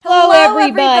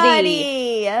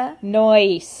buddy.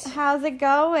 Nice. How's it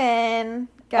going,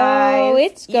 guys? Oh,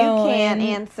 it's You going. can't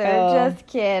answer. Oh. Just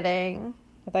kidding.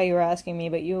 I thought you were asking me,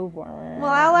 but you weren't.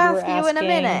 Well, I'll ask were you in a asking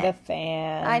minute. The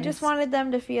fans. I just wanted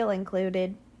them to feel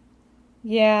included.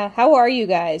 Yeah. How are you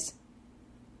guys?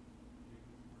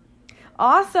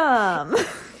 Awesome.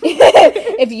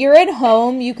 If you're at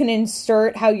home, you can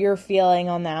insert how you're feeling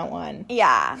on that one.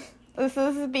 Yeah. This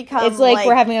has become It's like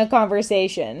we're having a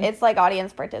conversation. It's like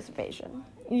audience participation.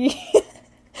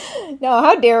 No,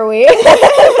 how dare we?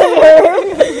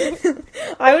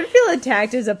 I would feel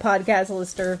attacked as a podcast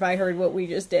listener if I heard what we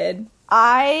just did.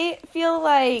 I feel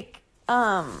like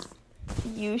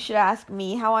you should ask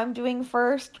me how I'm doing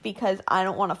first because I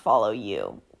don't want to follow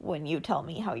you when you tell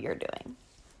me how you're doing.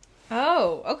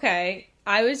 Oh, okay.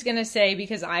 I was going to say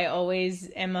because I always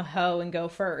am a hoe and go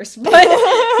first. But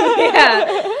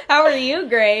yeah. How are you,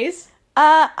 Grace?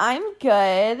 I'm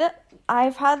good.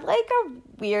 I've had like a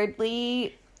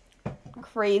weirdly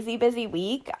crazy busy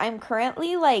week. I'm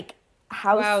currently like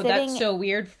house Wow, sitting. that's so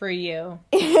weird for you.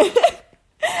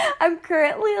 I'm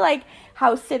currently like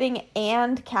house sitting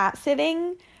and cat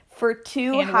sitting for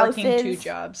two And houses working 2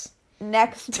 jobs.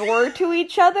 next door to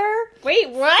each other.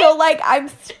 Wait, what? So like I'm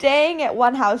staying at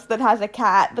one house that has a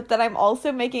cat, but then I'm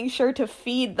also making sure to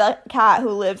feed the cat who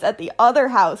lives at the other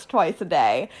house twice a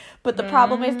day. But the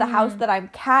problem is the house that I'm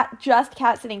cat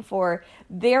sitting for,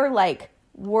 they're like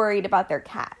worried about their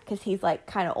cat because he's like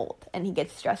kind of old and he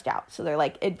gets stressed out. So they're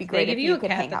like, it'd be great They if give you you a could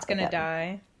cat hang that's out with gonna him.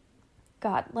 die.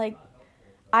 God, like,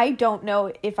 I don't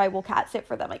know if I will cat sit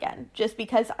for them again. Just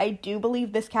because I do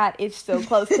believe this cat is so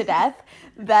close to death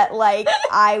that, like,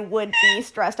 I would be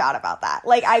stressed out about that.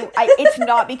 Like, I it's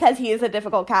not because he is a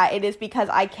difficult cat. It is because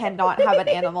I cannot have an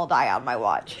animal die on my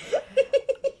watch.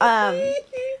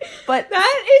 But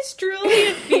That is truly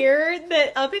a fear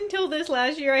that up until this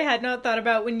last year I had not thought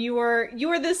about. When you were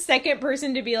the second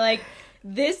person to be like,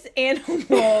 this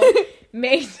animal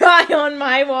may die on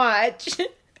my watch.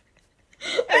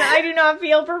 And I do not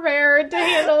feel prepared to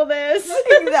handle this.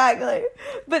 exactly.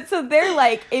 But so they're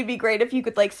like, it'd be great if you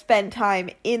could like spend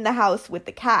time in the house with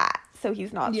the cat so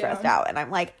he's not stressed out. And I'm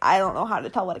like, I don't know how to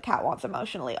tell what a cat wants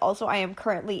emotionally. Also, I am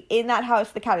currently in that house.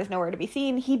 The cat is nowhere to be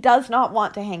seen. He does not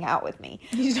want to hang out with me.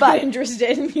 He's not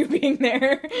interested in you being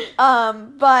there.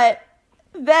 But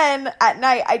then at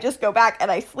night I just go back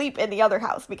and I sleep in the other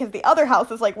house because the other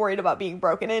house is like worried about being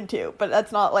broken into, but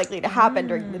that's not likely to happen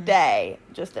during the day,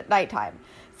 just at nighttime.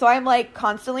 So I'm like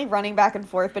constantly running back and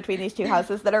forth between these two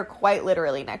houses that are quite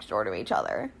literally next door to each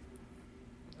other.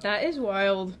 That is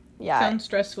wild. Yeah. Sounds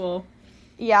stressful.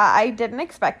 Yeah, I didn't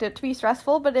expect it to be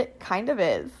stressful, but it kind of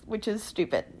is, which is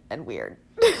stupid and weird.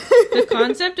 The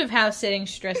concept of house sitting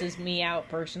stresses me out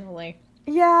personally.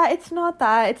 Yeah, it's not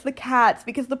that. It's the cats,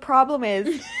 because the problem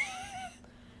is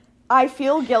I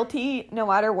feel guilty no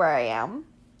matter where I am.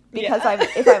 Because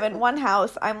if I'm in one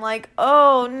house, I'm like,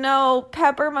 oh no,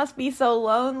 Pepper must be so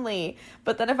lonely.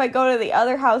 But then if I go to the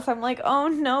other house, I'm like, oh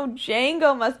no,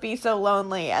 Django must be so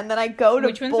lonely. And then I go to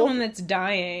Which one's the one that's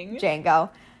dying? Django.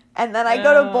 And then I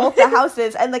go to both the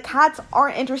houses, and the cats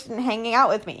aren't interested in hanging out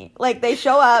with me. Like, they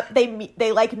show up,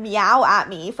 they like meow at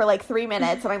me for like 3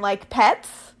 minutes, and I'm like, pets?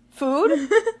 Food?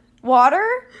 Water?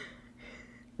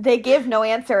 They give no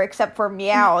answer except for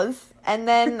meows, and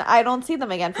then I don't see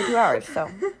them again for 2 hours, so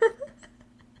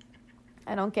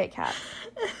I don't get cats.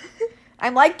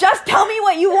 I'm like, just tell me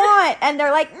what you want, and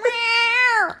they're like,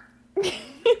 meow.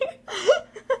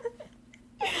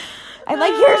 I'm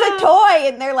like, here's a toy,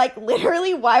 and they're like,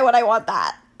 literally, why would I want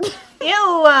that?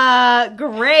 Ew,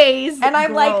 Grace. And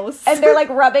I'm gross. like, and they're like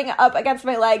rubbing up against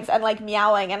my legs and like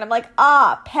meowing, and I'm like,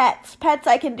 pets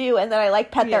I can do, and then I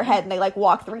like pet their head, and they like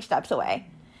walk 3 steps away,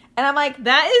 and I'm like,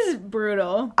 that is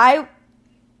brutal.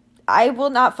 I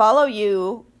will not follow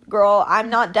you, girl.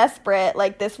 I'm not desperate.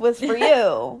 Like, this was for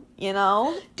you, you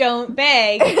know? Don't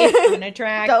beg. It's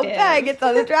unattractive. Don't beg. It's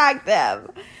unattractive.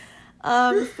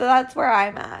 So that's where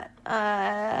I'm at.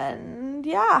 And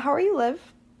yeah, how are you, Liv?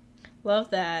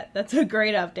 Love that. That's a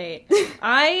great update.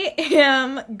 I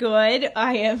am good.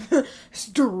 I am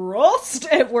stressed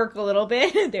at work a little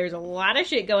bit. There's a lot of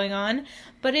shit going on,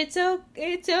 but it's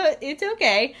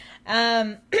okay.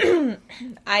 I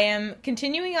am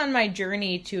continuing on my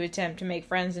journey to attempt to make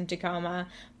friends in Tacoma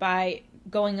by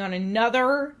going on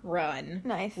another run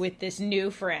with this new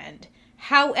friend.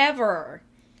 However,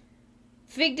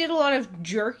 Fig did a lot of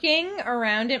jerking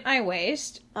around at my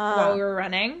waist while we were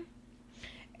running.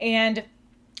 And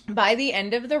by the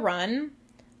end of the run,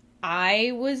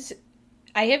 I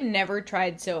have never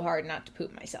tried so hard not to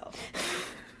poop myself.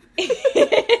 It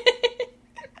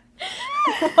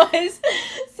was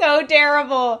so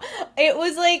terrible. It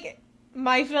was like,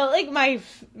 I felt like my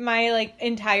like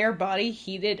entire body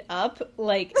heated up.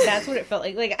 Like that's what it felt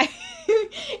like.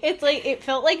 It's like it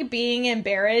felt like being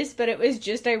embarrassed, but it was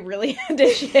just I really had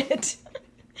to shit.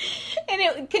 And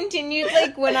it continued,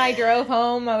 like, when I drove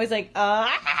home, I was like, I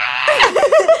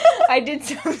did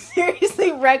some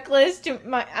seriously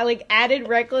added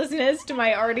recklessness to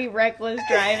my already reckless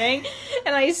driving,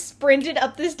 and I sprinted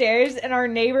up the stairs, and our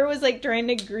neighbor was, like, trying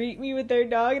to greet me with their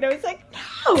dog, and I was like,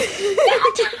 no,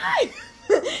 not time!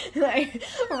 And I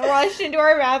rushed into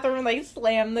our bathroom and, like,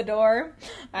 slammed the door.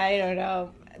 I don't know.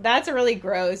 That's really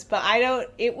gross, but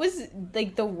it was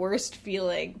like the worst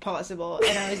feeling possible.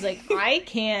 And I was like, I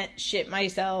can't shit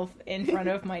myself in front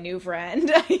of my new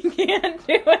friend. I can't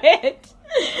do it.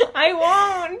 I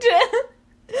won't.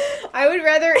 I would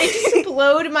rather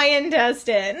explode my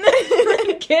intestine.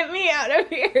 Get me out of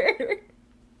here.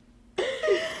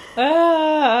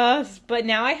 But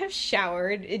now I have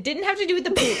showered. It didn't have to do with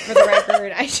the poop, for the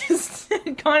record. I just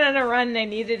had gone on a run and I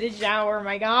needed a shower.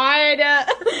 My God.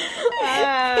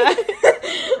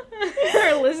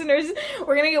 Our listeners,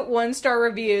 we're going to get 1-star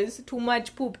reviews. Too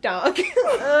much poop talk.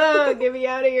 Get me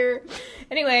out of here.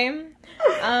 Anyway,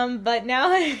 but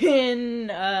now I'm in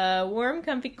warm,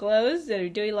 comfy clothes.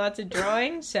 I'm doing lots of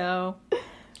drawing, so...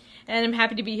 And I'm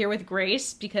happy to be here with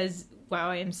Grace because... Wow,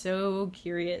 I am so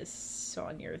curious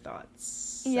on your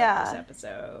thoughts of this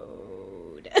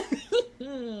episode.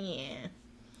 Okay,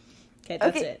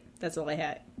 that's it. That's all I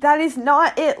had. That is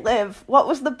not it, Liv. What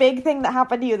was the big thing that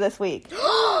happened to you this week? My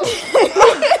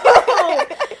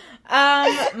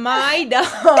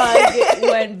dog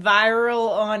went viral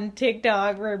on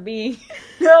TikTok for being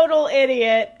a total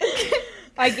idiot.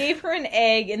 I gave her an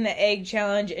egg in the egg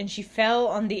challenge, and she fell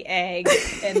on the egg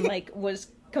and, like, was...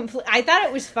 I thought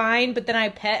it was fine, but then I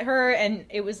pet her, and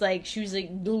it was like, she was like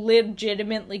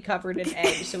legitimately covered in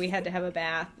eggs, so we had to have a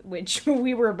bath, which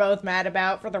we were both mad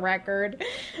about, for the record.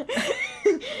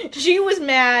 She was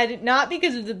mad, not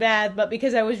because of the bath, but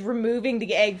because I was removing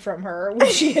the egg from her,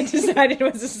 which she had decided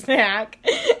was a snack.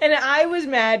 And I was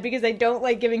mad because I don't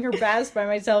like giving her baths by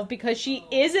myself, because she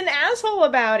is an asshole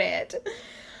about it.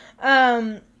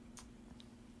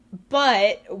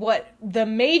 But what the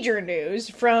major news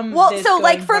from this so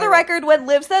like for viral, the record, when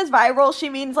Liv says viral, she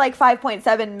means like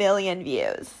 5.7 million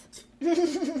views.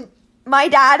 My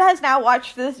dad has now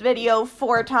watched this video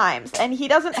 4 times, and he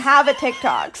doesn't have a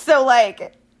TikTok, so like,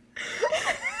 and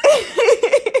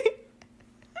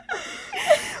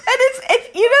it's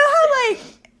you know how like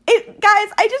it, guys.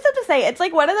 I just have to say, it's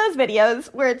like one of those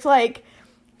videos where it's like,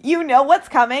 you know what's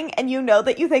coming, and you know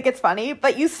that you think it's funny,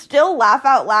 but you still laugh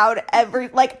out loud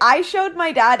like, I showed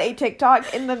my dad this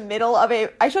TikTok in the middle of a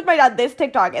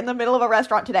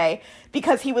restaurant today,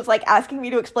 because he was, like, asking me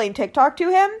to explain TikTok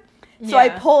to him, so I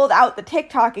pulled out the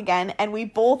TikTok again, and we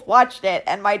both watched it,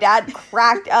 and my dad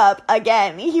cracked up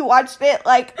again. He watched it,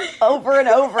 like, over and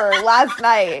over last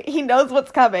night. He knows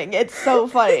what's coming. It's so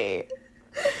funny.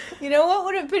 You know what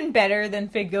would have been better than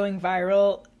Fig going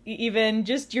viral? Even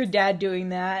just your dad doing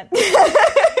that.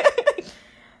 I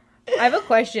have a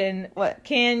question. What?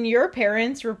 Can your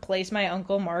parents replace my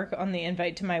Uncle Mark on the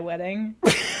invite to my wedding?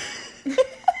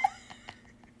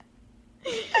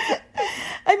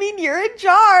 I mean, you're in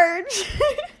charge.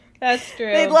 That's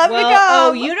true. They'd love to come.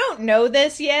 Oh, you don't know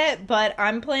this yet, but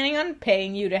I'm planning on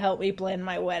paying you to help me plan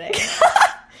my wedding.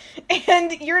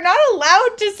 And you're not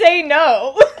allowed to say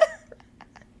no.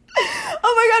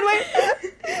 Oh my God, wait.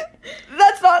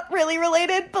 That's not really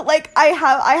related, but like I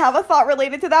have a thought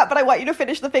related to that, but I want you to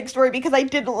finish the Fig story because I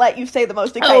didn't let you say the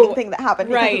most exciting thing that happened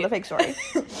because of the Fig story.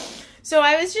 So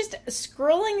I was just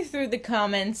scrolling through the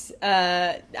comments.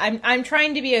 I'm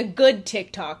trying to be a good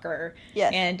TikToker,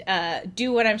 and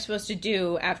do what I'm supposed to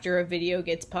do after a video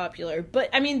gets popular. But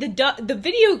I mean, the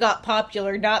video got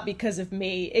popular not because of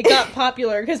me. It got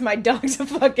popular because my dog's a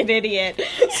fucking idiot.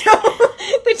 So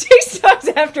the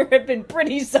TikToks after have been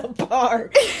pretty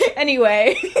subpar.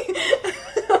 Anyway.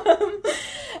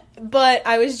 But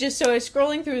I was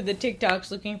scrolling through the TikToks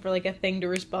looking for, like, a thing to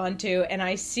respond to, and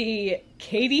I see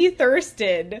Katie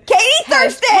Thurston.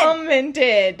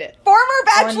 Commented. Former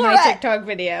Bachelorette. On my TikTok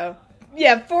video.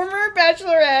 Yeah, former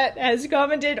Bachelorette has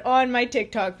commented on my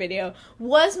TikTok video.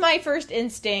 Was my first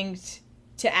instinct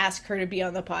to ask her to be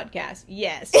on the podcast?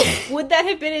 Yes. Would that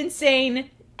have been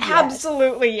insane?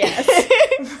 Absolutely yes.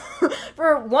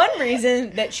 For one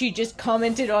reason, that she just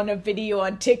commented on a video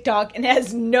on TikTok and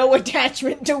has no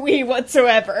attachment to we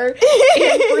whatsoever.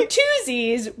 And for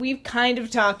twosies, we've kind of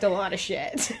talked a lot of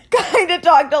shit.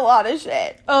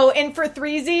 Oh, and for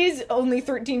threesies, only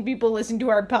 13 people listen to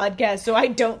our podcast, so I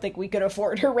don't think we could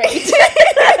afford her rate.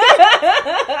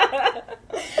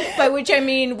 By which I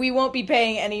mean, we won't be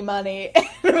paying any money.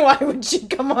 Why would she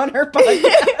come on our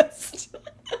podcast?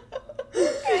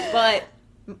 But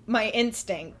my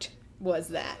instinct was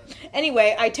that.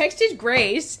 Anyway, I texted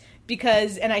Grace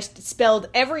and I spelled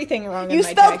everything wrong in my text.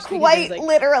 You spelled quite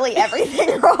literally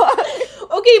everything wrong.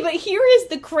 Okay, but here is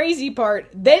the crazy part.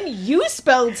 Then you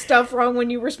spelled stuff wrong when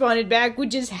you responded back,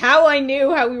 which is how I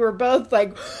knew how we were both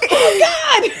like,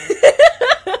 oh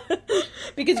God!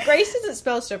 Because Grace doesn't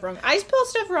spell stuff wrong. I spell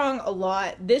stuff wrong a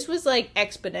lot. This was like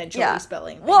exponentially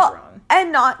spelling things wrong.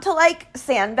 And not to like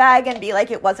sandbag and be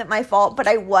like it wasn't my fault, but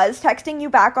I was texting you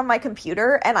back on my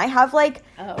computer, and I have like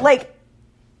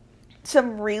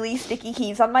some really sticky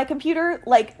keys on my computer.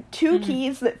 Like two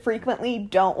keys that frequently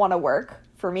don't want to work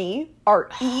for me are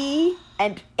E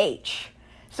and H.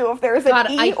 So if there's an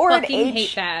E or an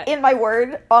H in my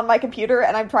word on my computer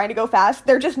and I'm trying to go fast,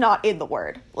 they're just not in the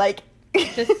word. Like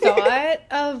the thought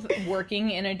of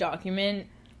working in a document,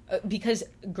 because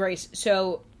Grace,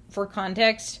 so for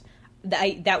context,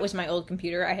 that was my old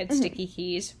computer. I had sticky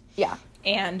keys. Yeah.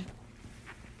 And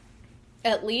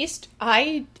at least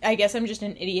I guess I'm just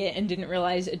an idiot and didn't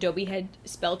realize Adobe had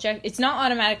spell check. It's not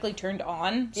automatically turned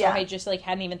on, so I just like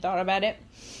hadn't even thought about it.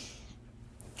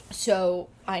 So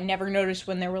I never noticed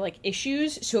when there were like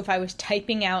issues. So if I was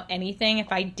typing out anything,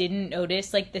 if I didn't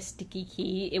notice like the sticky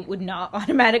key, it would not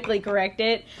automatically correct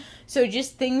it. So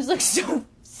just things look so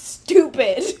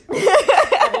stupid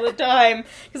all the time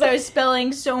because I was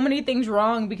spelling so many things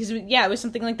wrong because it was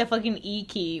something like the fucking E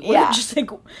key where just like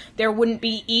there wouldn't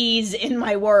be E's in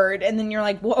my word, and then you're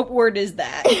like, what word is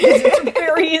that? Because it's a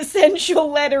very essential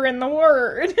letter in the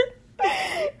word.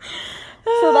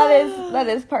 So that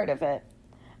is part of it.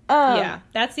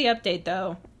 That's the update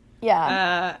though.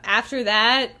 After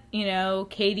that,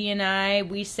 Katie and I,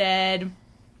 we said,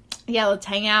 let's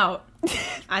hang out.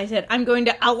 I said, I'm going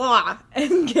to Allah.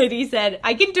 And Katie said,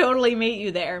 I can totally meet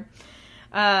you there.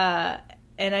 And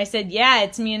I said, yeah,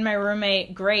 it's me and my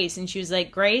roommate, Grace. And she was like,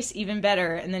 Grace, even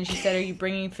better. And then she said, are you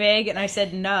bringing Fig? And I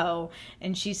said, no.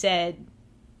 And she said,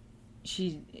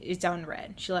 it's on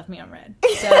red. She left me on red.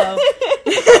 So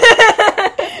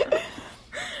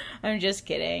I'm just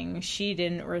kidding. She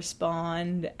didn't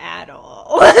respond at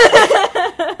all.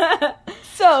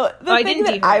 So the thing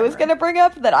that I was going to bring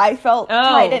up that I felt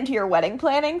tied into your wedding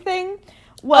planning thing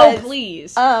was,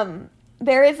 please.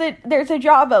 There's a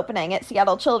job opening at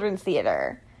Seattle Children's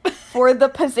Theater for the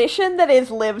position that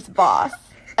is Liv's boss.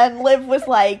 And Liv was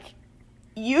like,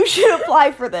 you should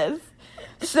apply for this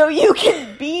so you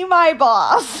can be my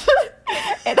boss.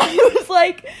 And I was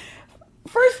like,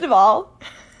 first of all,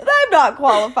 I'm not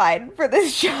qualified for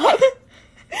this job.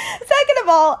 Second of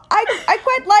all, I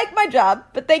quite like my job,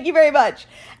 but thank you very much.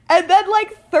 And then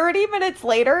like 30 minutes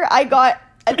later, I got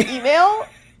an email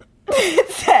that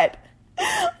said,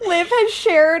 Liv has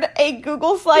shared a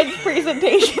Google Slides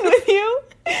presentation with you,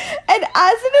 and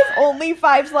as it is only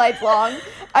 5 slides long,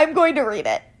 I'm going to read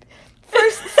it.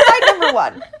 First, slide number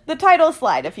 1, the title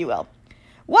slide, if you will.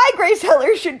 Why Grace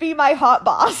Heller should be my hot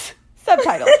boss.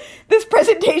 Subtitle, this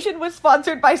presentation was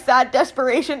sponsored by sad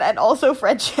desperation and also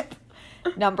friendship.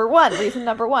 Reason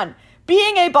number 1,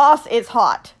 being a boss is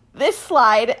hot. This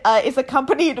slide is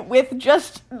accompanied with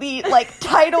just the,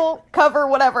 title, cover,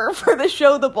 whatever, for the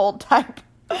show the bold type.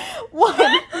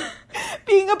 1,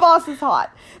 being a boss is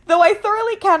hot. Though I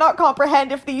thoroughly cannot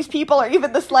comprehend if these people are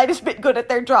even the slightest bit good at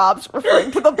their jobs, referring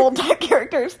to the bold type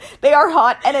characters, they are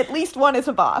hot, and at least one is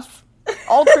a boss.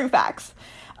 All true facts.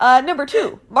 Number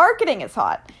 2, marketing is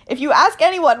hot. If you ask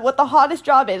anyone what the hottest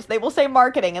job is, they will say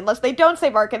marketing, unless they don't say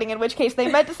marketing, in which case they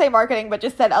meant to say marketing but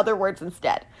just said other words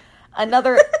instead.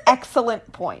 Another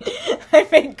excellent point. I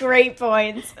made great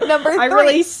points. Number 3. I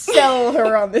really sell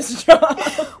her on this job.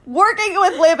 Working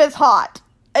with Liv is hot.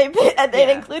 It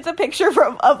includes a picture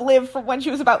of Liv from when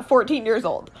she was about 14 years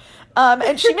old.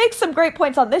 And she makes some great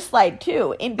points on this slide,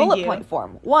 too, in bullet point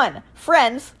form. 1,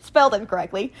 friends, spelled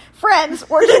incorrectly, friends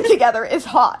working together is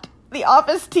hot. The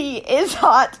office tea is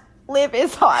hot. Liv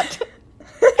is hot.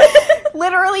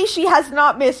 Literally, she has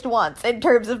not missed once in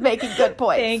terms of making good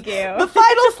points. Thank you. The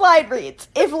final slide reads,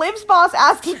 if Liv's boss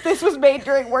asked if this was made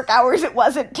during work hours, it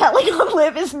wasn't. Telling on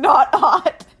Liv is not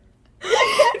hot.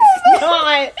 It's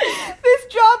not. This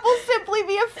job will simply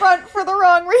be a front for the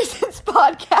Wrong Reasons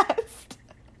podcast.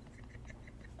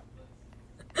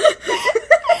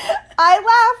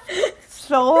 I laughed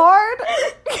so hard.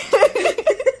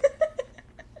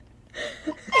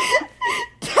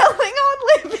 Telling on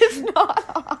lip is not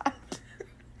hot.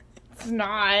 It's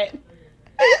not.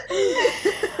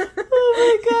 Oh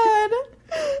my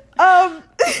god.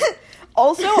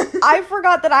 Also, I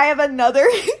forgot that I have another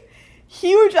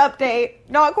huge update.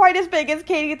 Not quite as big as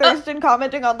Katie Thurston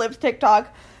commenting on Liv's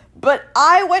TikTok, but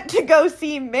I went to go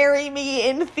see Marry Me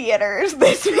in theaters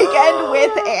this weekend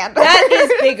with Anders. That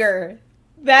is bigger.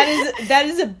 That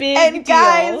is a big and deal.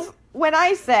 Guys, when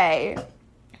I say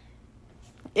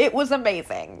it was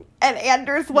amazing, and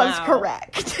Anders was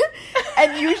correct,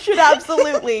 and you should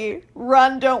absolutely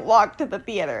run, don't walk to the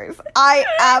theaters. I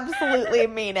absolutely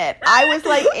mean it. I was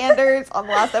like, Anders, on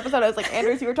the last episode, I was like,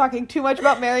 Anders, you were talking too much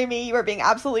about Marry Me. You were being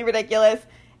absolutely ridiculous.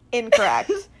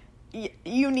 Incorrect.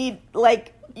 You need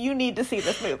to see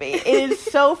this movie. It is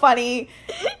so funny.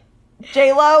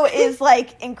 J-Lo is,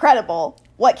 like, incredible.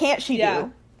 What can't she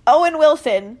do? Owen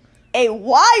Wilson, a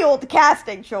wild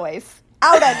casting choice.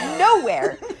 Out of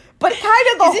nowhere. But kind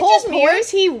of the whole point... Is it just me, or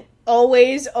is he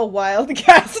always a wild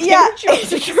casting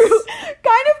choice? It's true.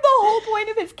 Kind of the whole point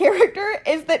of his character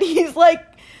is that he's, like,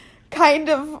 kind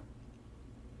of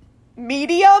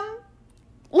medium.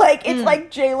 Like, it's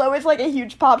like J-Lo is, like, a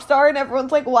huge pop star, and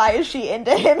everyone's like, why is she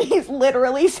into him? He's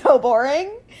literally so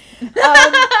boring.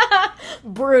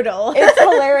 Brutal. It's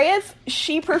hilarious.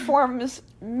 She performs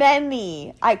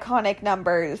many iconic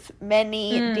numbers,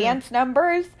 many dance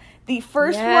numbers. The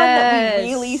first one that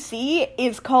we really see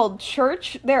is called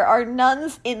Church. There are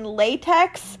nuns in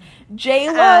latex.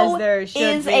 J-Lo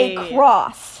is a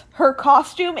cross. Her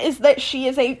costume is that she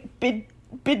is a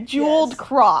bejeweled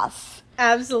cross.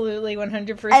 Absolutely,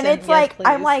 100%. And it's like, please.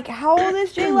 I'm like, how old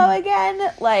is J-Lo again?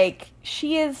 Like,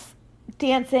 she is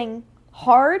dancing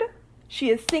hard.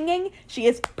 She is singing. She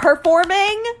is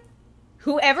performing.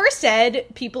 Whoever said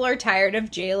people are tired of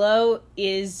J-Lo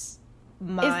is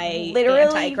my literally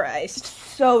Antichrist.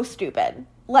 So stupid.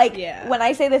 Like, when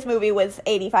I say this movie was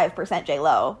 85%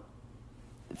 J-Lo,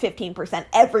 15%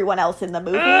 everyone else in the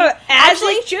movie.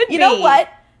 Actually, it should be. You know what?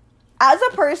 As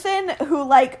a person who,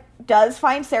 like, does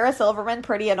find Sarah Silverman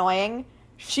pretty annoying,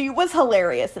 she was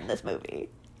hilarious in this movie.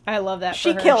 I love that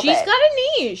she for her. Killed She's it. got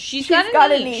a niche. She's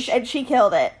got a niche. And she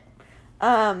killed it.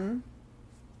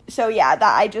 So yeah,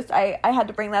 that I had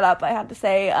to bring that up. I had to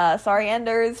say, sorry,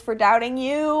 Anders, for doubting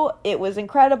you. It was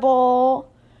incredible.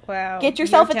 Wow. Get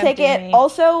yourself a ticket. Me.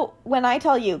 Also, when I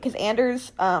tell you, because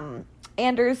Anders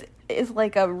is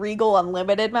like a Regal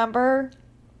Unlimited member.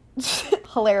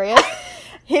 Hilarious.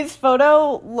 His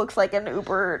photo looks like an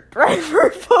Uber driver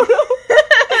photo.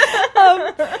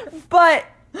 But,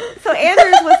 so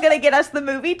Anders was going to get us the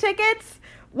movie tickets.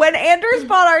 When Anders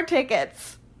bought our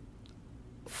tickets,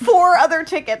 4 other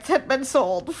tickets had been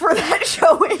sold for that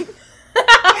showing.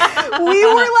 We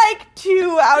were like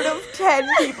 2 out of 10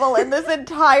 people in this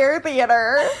entire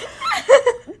theater.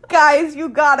 Guys, you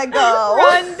gotta go.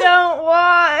 Run, don't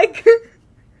walk.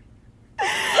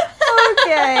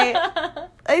 Okay.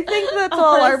 I think that's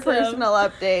all our personal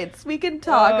updates. We can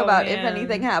talk about if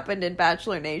anything happened in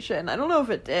Bachelor Nation. I don't know if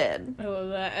it did. I love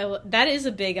that. That is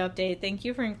a big update. Thank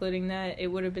you for including that. It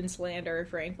would have been slander,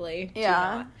 frankly.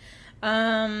 Yeah.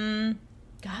 God,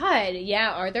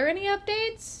 yeah. Are there any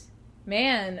updates?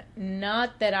 Man,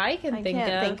 not that I can think of. I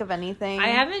can't think of anything. I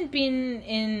haven't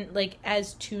been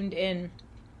as tuned in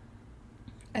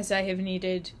as I have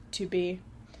needed to be.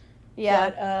 Yeah.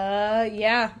 But,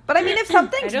 yeah. But I mean, if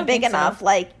something's big enough,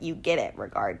 like, you get it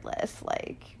regardless.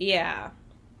 Like. Yeah.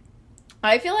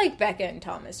 I feel like Becca and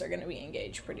Thomas are going to be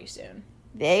engaged pretty soon.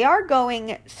 They are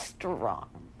going strong.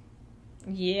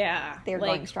 Yeah. They're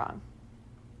going strong.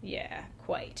 Yeah,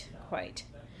 quite.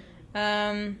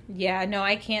 Yeah, no,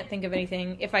 I can't think of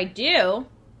anything. If I do,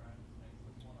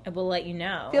 I will let you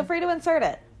know. Feel free to insert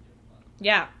it.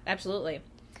 Yeah, absolutely.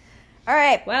 All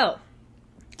right. Well,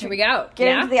 here we go.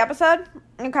 Get into the episode?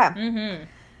 Okay. Mm-hmm.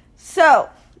 So,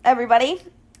 everybody,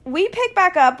 we pick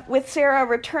back up with Sarah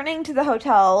returning to the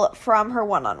hotel from her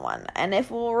one-on-one. And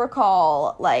if we'll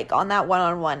recall, like, on that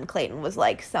one-on-one, Clayton was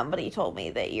like, somebody told me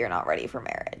that you're not ready for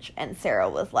marriage. And Sarah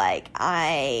was like,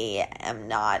 I am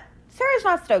not. Sarah's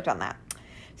not stoked on that.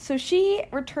 So she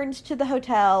returns to the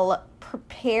hotel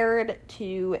prepared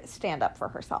to stand up for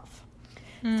herself.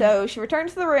 Mm. So she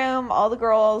returns to the room. All the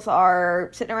girls are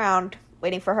sitting around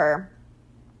waiting for her.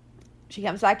 She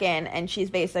comes back in and she's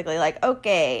basically like,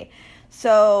 okay,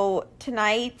 so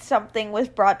tonight something was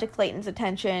brought to Clayton's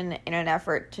attention in an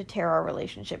effort to tear our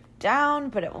relationship down,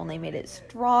 but it only made it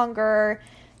stronger.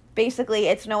 Basically,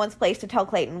 it's no one's place to tell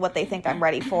Clayton what they think I'm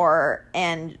ready for,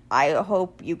 and I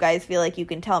hope you guys feel like you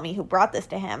can tell me who brought this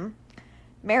to him.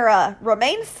 Mara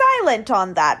remains silent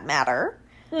on that matter.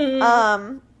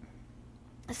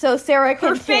 So Sarah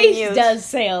continues. Her face does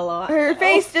say a lot. Her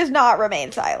face does not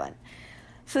remain silent.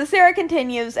 So Sarah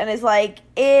continues and is like,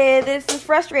 this is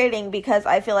frustrating because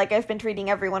I feel like I've been treating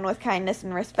everyone with kindness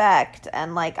and respect,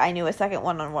 and, like, I knew a second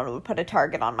one-on-one would put a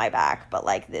target on my back, but,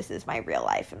 like, this is my real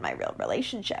life and my real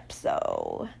relationship,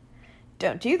 so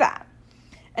don't do that.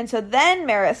 And so then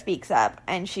Mara speaks up,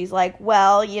 and she's like,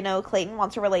 well, you know, Clayton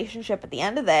wants a relationship at the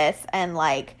end of this, and,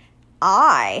 like,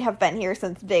 I have been here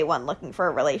since day one looking for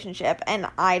a relationship, and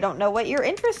I don't know what your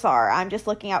interests are. I'm just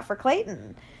looking out for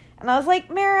Clayton. And I was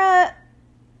like, Mara...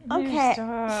 Okay,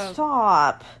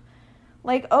 stop.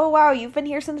 Like, oh wow, you've been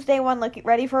here since day one,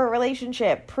 ready for a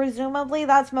relationship. Presumably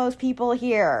that's most people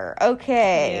here.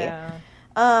 Okay. Yeah.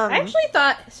 I actually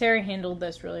thought Sarah handled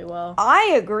this really well.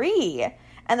 I agree.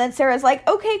 And then Sarah's like,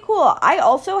 okay, cool. I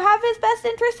also have his best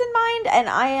interests in mind, and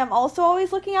I am also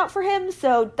always looking out for him,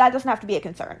 so that doesn't have to be a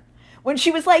concern. When she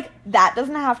was like, that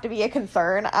doesn't have to be a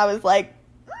concern, I was like,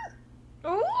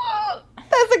 that's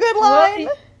a good line.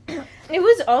 Well, it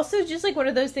was also just, like, one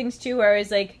of those things, too, where I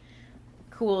was like,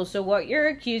 cool, so what you're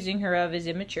accusing her of is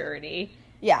immaturity.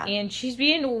 Yeah. And she's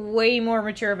being way more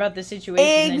mature about the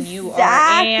situation than you are,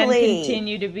 and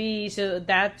continue to be, so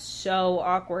that's so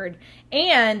awkward.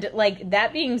 And, like,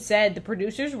 that being said, the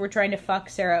producers were trying to fuck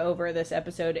Sarah over this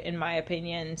episode, in my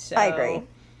opinion, so... I agree.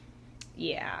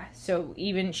 Yeah, so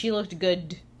she looked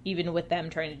good even with them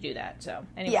trying to do that, so,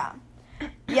 anyway. Yeah.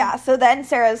 Yeah, so then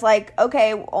Sarah's like,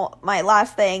 okay, well, my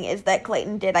last thing is that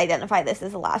Clayton did identify this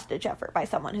as a last-ditch effort by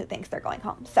someone who thinks they're going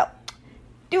home. So,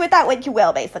 do with that what you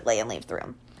will, basically, and leaves the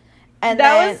room. And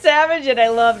that was savage, and I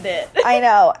loved it. I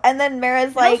know. And then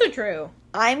Mara's like... also true.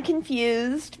 I'm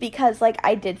confused because, like,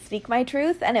 I did speak my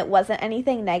truth, and it wasn't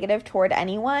anything negative toward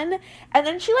anyone. And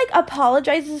then she, like,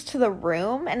 apologizes to the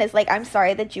room, and is like, I'm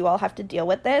sorry that you all have to deal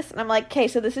with this. And I'm like, okay,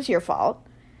 so this is your fault.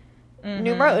 Mm-hmm.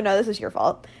 Numero uno, this is your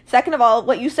fault. Second of all,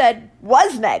 what you said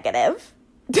was negative.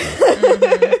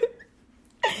 Mm-hmm.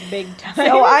 Big time.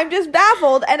 So I'm just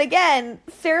baffled. And again,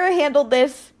 Sarah handled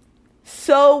this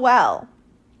so well.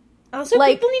 Also,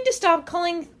 like, people need to stop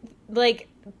calling, like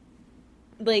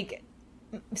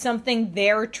something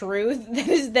their truth that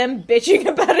is them bitching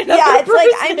about another person. Yeah, it's like,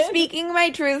 I'm speaking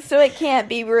my truth so it can't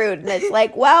be rude. And it's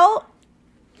like, well,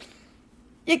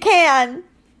 you can.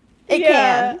 It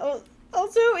can.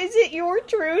 Also, is it your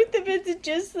truth if it's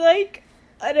just, like,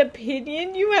 an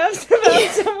opinion you have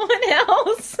about someone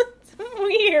else? It's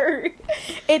weird.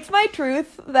 It's my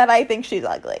truth that I think she's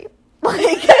ugly.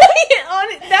 Like,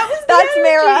 that's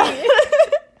Mara.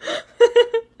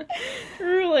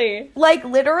 Truly. Like,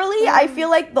 literally, I feel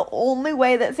like the only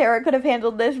way that Sarah could have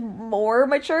handled this more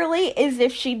maturely is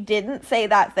if she didn't say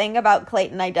that thing about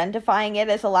Clayton identifying it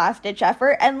as a last-ditch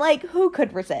effort, and, like, who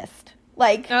could resist?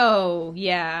 Like... Oh,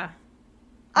 yeah.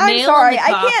 I'm sorry,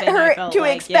 I can't hurt to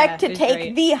expect to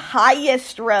take the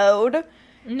highest road.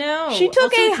 No. She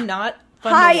took also, not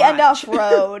high enough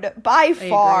road by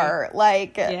far.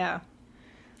 Like, yeah.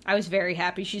 I was very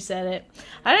happy she said it.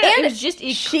 I don't know, it was just...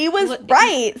 she was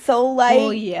right, so, like...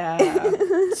 Oh, yeah.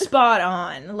 Spot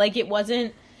on. Like, it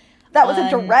wasn't... That was a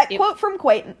direct quote from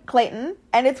Clayton,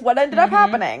 and it's what ended up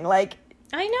happening. Like...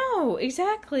 I know,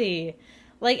 exactly.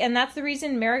 Like, and that's the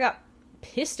reason Mara got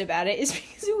pissed about it, is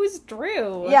because it was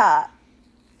true. Yeah.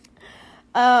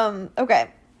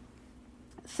 Okay.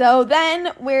 So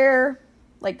then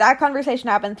like, that conversation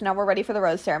happens, now we're ready for the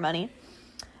rose ceremony.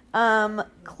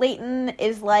 Clayton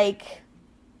is like,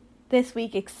 this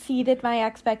week exceeded my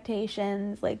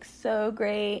expectations, like, so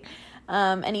great.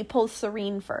 And he pulls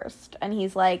Serene first, and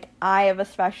he's like, I have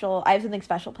something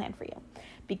special planned for you,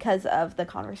 because of the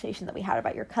conversation that we had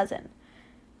about your cousin.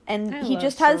 And he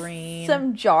just has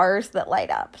some jars that light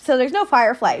up. So there's no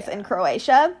fireflies in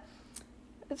Croatia.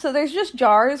 So there's just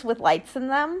jars with lights in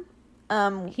them.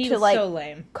 He was so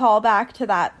lame. Call back to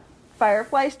that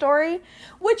firefly story.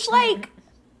 Which, like,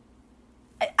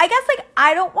 I guess, like,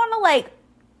 I don't want to, like...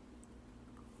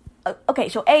 Okay,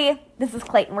 so this is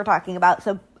Clayton we're talking about,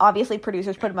 so obviously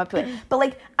producers put him up to it. But,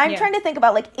 like, I'm trying to think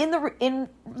about, like, in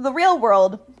the real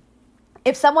world,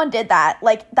 if someone did that,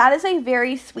 like, that is a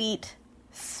very sweet...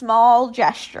 small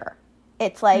gesture.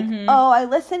 It's like, oh, I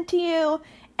listened to you,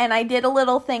 and I did a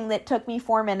little thing that took me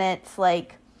 4 minutes,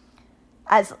 like,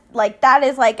 as, like, that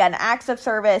is, like, an acts of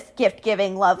service,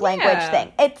 gift-giving, love language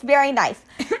thing. It's very nice.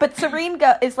 But Serene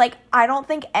is like, I don't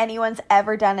think anyone's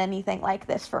ever done anything like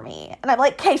this for me. And I'm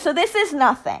like, okay, so this is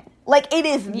nothing. Like, it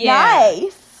is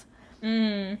nice,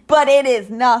 but it is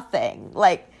nothing.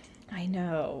 Like, I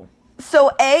know.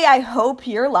 So, I hope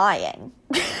you're lying.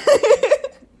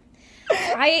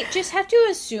 I just have to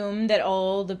assume that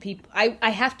all the people... I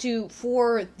have to,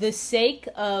 for the sake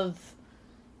of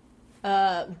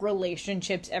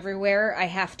relationships everywhere, I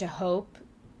have to hope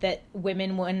that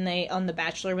women, when they, on The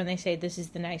Bachelor, when they say this is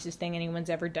the nicest thing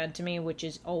anyone's ever done to me, which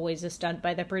is always a stunt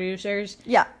by the producers,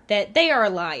 that they are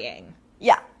lying.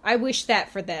 Yeah. I wish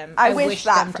that for them. I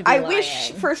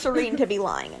wish for Serene to be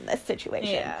lying in this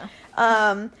situation.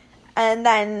 Yeah. And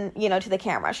then, you know, to the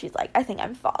camera, she's like, I think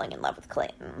I'm falling in love with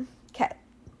Clayton. Okay.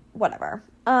 Whatever.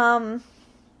 Clayton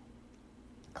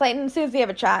and Susie have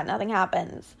a chat. Nothing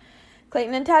happens.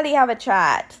 Clayton and Teddy have a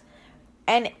chat.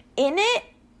 And in it,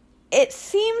 it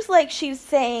seems like she's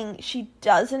saying she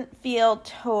doesn't feel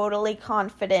totally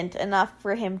confident enough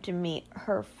for him to meet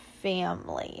her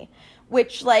family.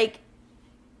 Which, like,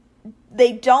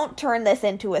 they don't turn this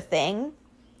into a thing.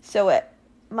 So it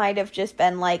might have just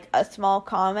been, like, a small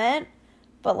comment.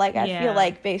 But, like, I feel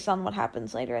like based on what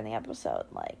happens later in the episode,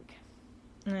 like...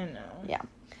 I know. Yeah.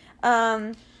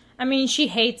 I mean, she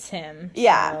hates him.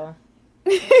 Yeah.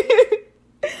 So.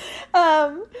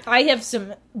 I have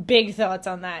some big thoughts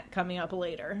on that coming up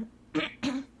later.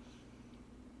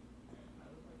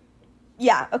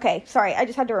 Yeah, okay. Sorry, I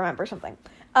just had to remember something.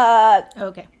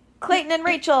 Okay. Clayton and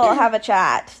Rachel have a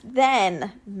chat.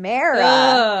 Then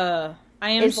Mara I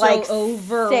am is so like,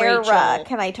 over Sarah, Rachel.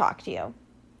 can I talk to you?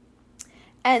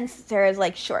 And Sarah's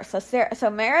like, sure.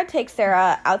 So Mara takes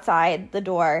Sarah outside the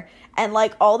door, and,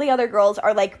 like, all the other girls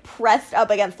are, like, pressed up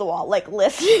against the wall, like,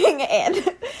 listening in.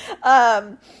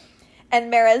 And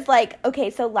Mara's like,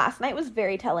 okay, so last night was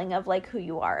very telling of, like, who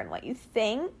you are and what you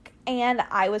think. And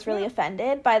I was really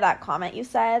offended by that comment you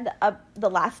said, the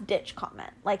last ditch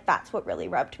comment. Like, that's what really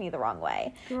rubbed me the wrong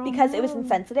way. Because it was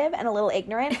insensitive and a little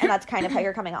ignorant, and that's kind of how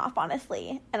you're coming off,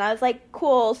 honestly. And I was like,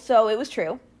 cool, so it was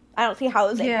true. I don't see how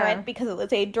it was ignorant because it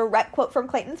was a direct quote from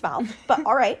Clayton's mouth, but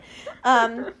all right.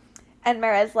 And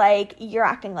Mara's like, you're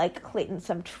acting like Clayton's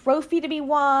some trophy to be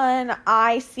won.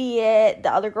 I see it.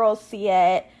 The other girls see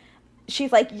it.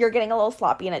 She's like, you're getting a little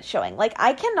sloppy and it's showing. Like,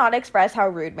 I cannot express how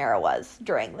rude Mara was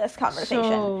during this conversation.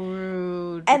 So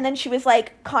rude. And then she was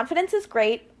like, confidence is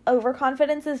great.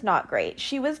 Overconfidence is not great.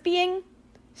 She was being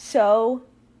so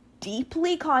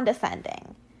deeply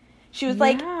condescending. She was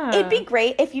like, it'd be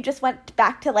great if you just went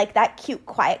back to, like, that cute,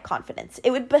 quiet confidence.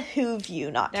 It would behoove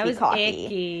you not to be cocky.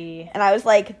 Icky. And I was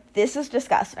like, this is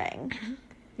disgusting.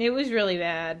 It was really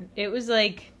bad. It was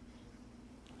like...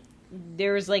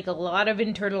 There was, like, a lot of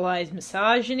internalized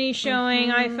misogyny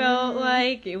showing, I felt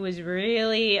like. It was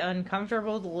really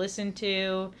uncomfortable to listen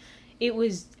to. It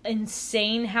was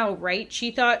insane how right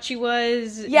she thought she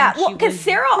was. Yeah, well, because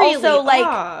Sarah really also,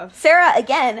 like, Sarah,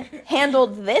 again,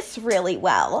 handled this really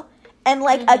well. And,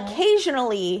 like,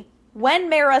 occasionally, when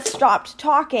Mara stopped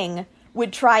talking,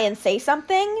 would try and say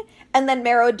something, and then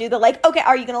Mara would do the, like, okay,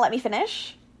 are you going to let me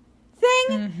finish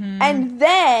thing? And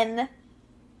then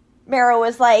Mara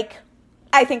was like,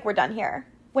 I think we're done here,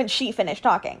 when she finished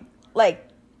talking. Like,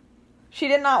 she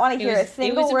did not want to hear a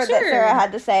single word that Sarah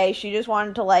had to say. She just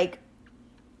wanted to, like,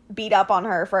 beat up on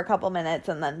her for a couple minutes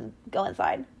and then go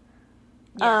inside.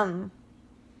 Yeah.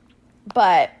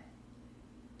 But...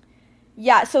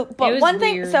 Yeah, so, but one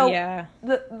thing, weird,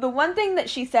 the one thing that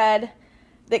she said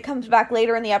that comes back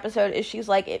later in the episode is she's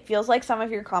like, it feels like some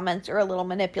of your comments are a little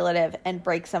manipulative and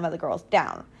break some of the girls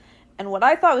down. And what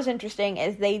I thought was interesting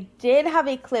is they did have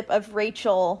a clip of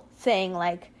Rachel saying,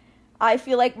 like, I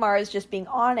feel like Mara's just being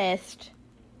honest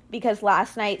because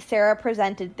last night Sarah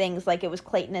presented things like it was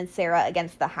Clayton and Sarah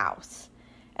against the house.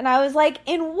 And I was like,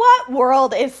 in what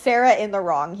world is Sarah in the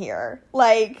wrong here?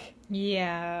 Like...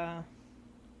 Yeah.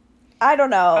 I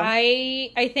don't know.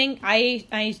 I think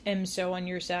I am so on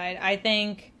your side. I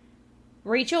think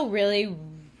Rachel really,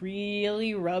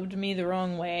 really rubbed me the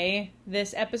wrong way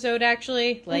this episode,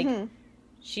 actually. Like,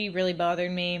 she really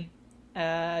bothered me.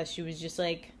 She was just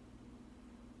like,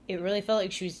 it really felt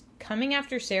like she was coming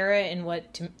after Sarah in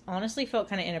what honestly felt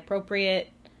kind of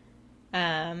inappropriate.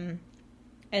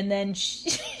 And then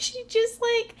she just,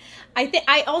 like,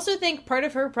 I also think part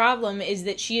of her problem is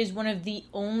that she is one of the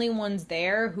only ones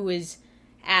there who is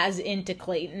as into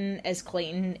Clayton as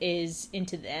Clayton is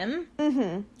into them.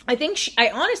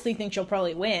 I honestly think she'll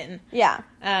probably win. Yeah.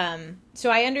 So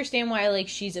I understand why, like,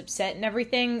 she's upset and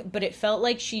everything, but it felt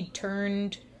like she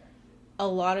turned a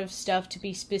lot of stuff to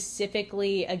be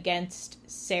specifically against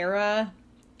Sarah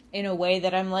in a way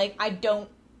that I'm like, I don't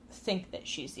think that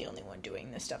she's the only one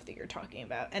doing the stuff that you're talking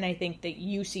about, and I think that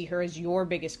you see her as your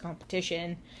biggest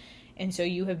competition, and so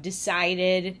you have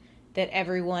decided that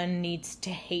everyone needs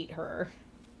to hate her.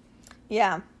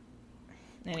 Yeah.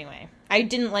 Anyway, I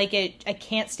didn't like it. I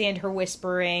can't stand her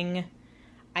whispering.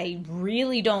 I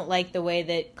really don't like the way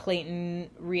that Clayton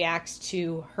reacts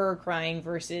to her crying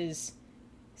versus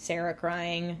Sarah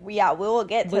crying. Yeah, we will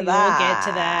get to We that. will get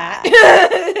to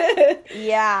that.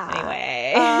 Yeah.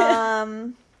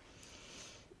 Anyway.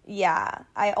 Yeah.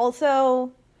 I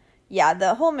also... Yeah,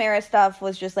 the whole Mara stuff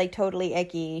was just, like, totally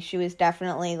icky. She was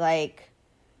definitely, like,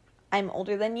 I'm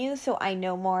older than you, so I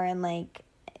know more, and, like,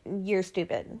 you're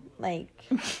stupid. Like,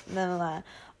 no.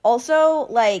 Also,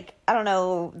 like, I don't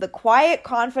know, the quiet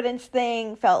confidence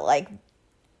thing felt, like,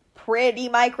 pretty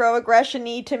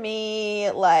microaggression-y to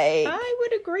me. Like, I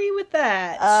would agree with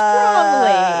that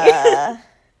strongly.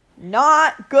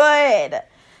 Not good.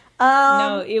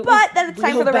 No, it was but then it's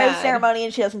time real for the rose bad. ceremony,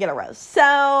 and she doesn't get a rose.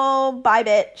 So, bye,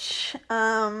 bitch.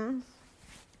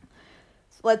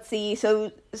 Let's see.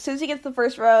 So, Susie gets the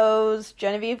first rose.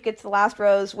 Genevieve gets the last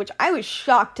rose, which I was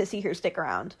shocked to see her stick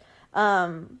around.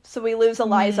 So we lose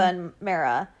Eliza and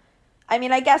Mara. I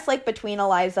mean, I guess, like, between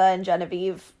Eliza and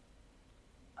Genevieve,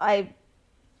 I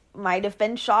might have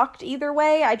been shocked either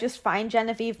way. I just find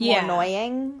Genevieve more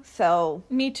annoying, so...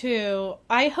 Me too.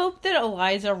 I hope that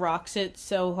Eliza rocks it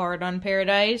so hard on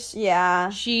Paradise. Yeah.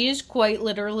 She is quite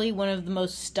literally one of the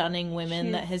most stunning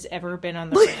women that has ever been on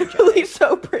the franchise. Literally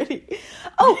so pretty.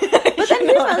 Oh, but then here's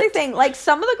another thing. Like,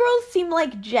 some of the girls seem,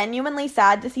 like, genuinely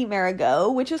sad to see Mara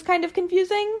go, which is kind of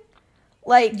confusing.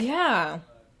 Like... Yeah.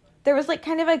 There was, like,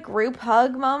 kind of a group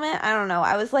hug moment. I don't know.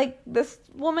 I was like, this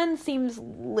woman seems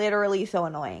literally so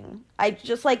annoying. I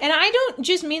just, like... And I don't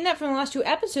just mean that from the last 2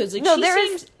 episodes. Like, No, she there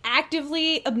seems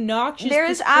actively obnoxious There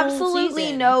this is whole absolutely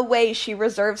season. no way she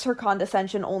reserves her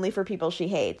condescension only for people she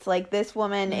hates. Like, this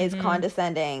woman is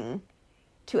condescending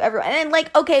to everyone. And,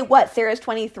 like, okay, what? Sarah's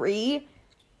 23?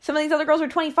 Some of these other girls are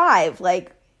 25.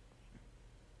 Like...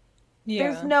 Yeah.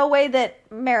 There's no way that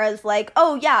Mara's like,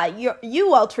 oh, yeah,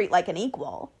 you all treat like an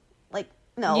equal. Like,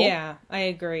 no. Yeah, I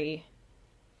agree.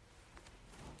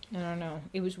 I don't know.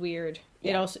 It was weird.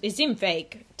 Yeah. It seemed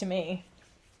fake to me.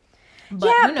 But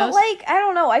Yeah, who knows? but, like, I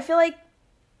don't know. I feel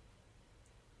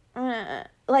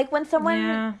like when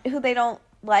someone who they don't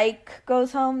like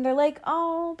goes home, they're like,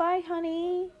 oh, bye,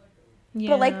 honey. Yeah,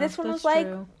 But, like, this one that's was like,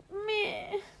 true.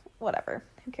 meh. Whatever.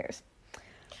 Who cares?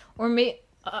 Or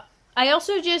I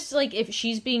also just, like, if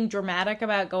she's being dramatic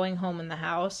about going home in the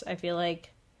house, I feel like,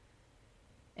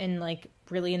 and, like,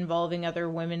 really involving other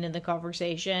women in the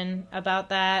conversation about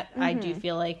that, I do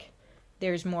feel like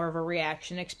there's more of a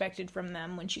reaction expected from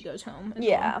them when she goes home. As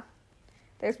well.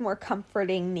 There's more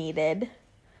comforting needed.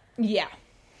 Yeah.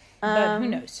 But who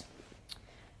knows?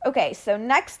 Okay, so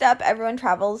next up, everyone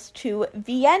travels to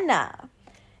Vienna.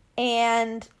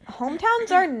 And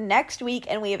hometowns are next week,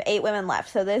 and we have 8 women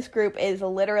left. So this group is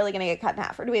literally going to get cut in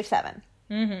half. Or do we have 7?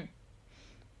 I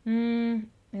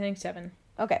think 7.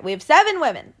 Okay, we have 7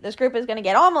 women. This group is going to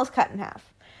get almost cut in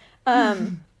half.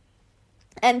 And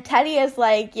Teddy is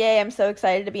like, yay, I'm so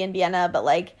excited to be in Vienna, but,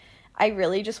 like, I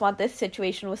really just want this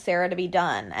situation with Sarah to be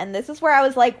done. And this is where I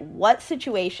was like, what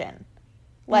situation?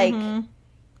 Like...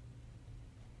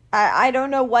 I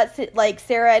don't know like,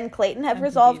 Sarah and Clayton have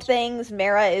resolved things.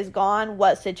 Mara is gone.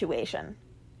 What situation?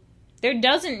 There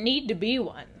doesn't need to be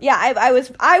one. Yeah, I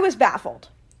was baffled.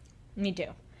 Me too.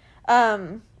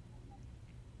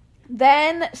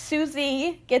 Then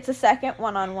Susie gets a second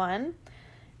one-on-one,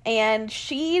 and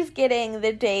she's getting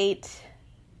the date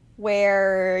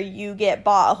where you get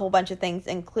bought a whole bunch of things,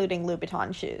 including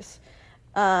Louboutin shoes.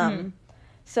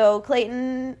 So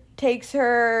Clayton takes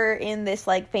her in this,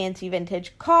 like, fancy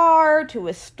vintage car to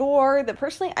a store that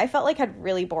personally I felt like had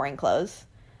really boring clothes.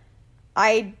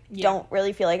 I don't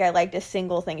really feel like I liked a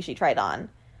single thing she tried on.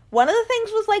 One of the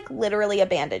things was, like, literally a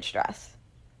bandage dress.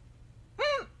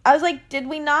 I was like, did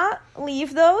we not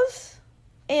leave those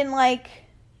in, like,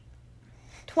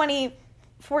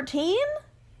 2014?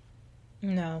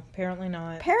 No, apparently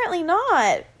not. Apparently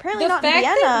not. Apparently not in The fact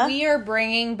Vienna. that we are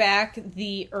bringing back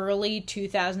the early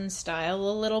 2000s style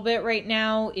a little bit right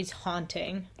now is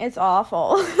haunting. It's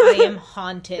awful. I am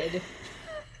haunted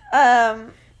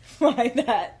by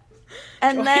that.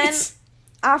 And choice. then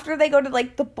after they go to,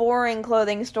 like, the boring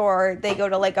clothing store, they go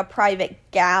to, like, a private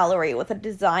gallery with a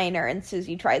designer, and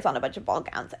Susie tries on a bunch of ball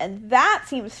gowns. And that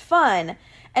seems fun.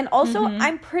 And also,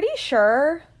 I'm pretty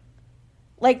sure,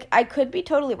 like, I could be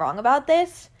totally wrong about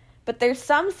this, but there's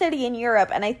some city in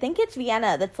Europe, and I think it's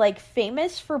Vienna, that's, like,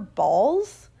 famous for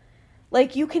balls.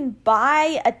 Like, you can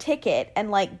buy a ticket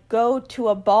and, like, go to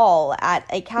a ball at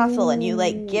a castle, and you,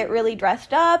 like, get really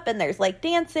dressed up, and there's, like,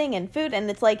 dancing and food, and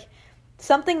it's, like,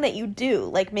 something that you do.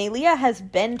 Like, Melia has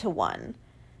been to one.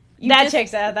 That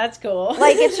checks out. That's cool.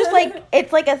 Like, it's just, like,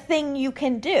 it's, like, a thing you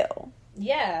can do.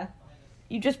 Yeah.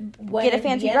 You just When get a in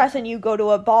fancy Vienna. dress and you go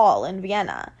to a ball in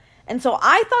Vienna. And so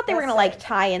I thought they were That's going to, like, sad.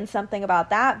 tie in something about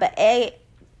that. But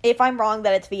if I'm wrong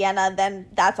that it's Vienna, then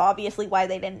that's obviously why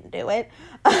they didn't do it.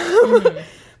 But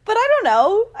I don't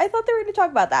know. I thought they were going to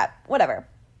talk about that. Whatever.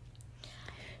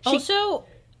 Also,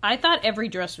 I thought every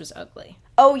dress was ugly.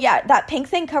 Oh, yeah. That pink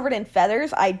thing covered in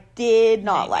feathers, I did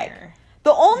not like. Nightmare.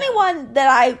 The only one that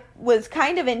I was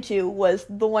kind of into was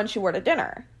the one she wore to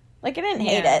dinner. Like, I didn't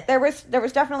hate Yeah. it. There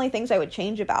was definitely things I would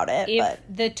change about it. If But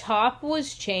the top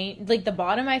was changed, like the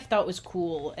bottom I thought was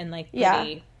cool and like pretty,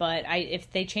 Yeah. but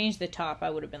if they changed the top,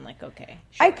 I would have been like, okay.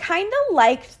 Sure. I kind of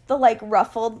liked the, like,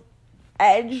 ruffled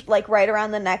edge, like, right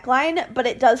around the neckline, but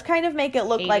it does kind of make it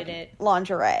look Hated like it.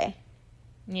 lingerie.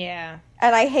 Yeah.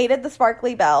 And I hated the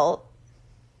sparkly belt.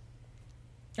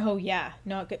 Oh yeah,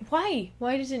 not good. Why?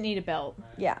 Why does it need a belt?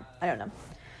 Yeah, I don't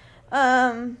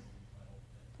know.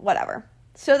 Whatever.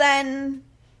 So then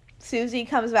Susie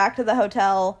comes back to the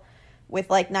hotel with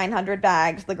like 900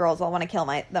 bags. The girls all want to kill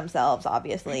themselves,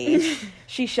 obviously.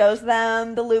 She shows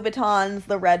them the Louboutins,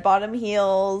 the red bottom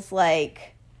heels,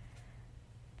 like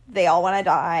they all want to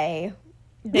die.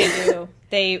 They do.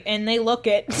 They look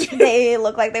it. They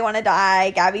look like they want to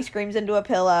die. Gabby screams into a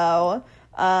pillow.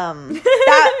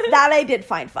 That I did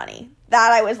find funny.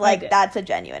 That I was like, that's a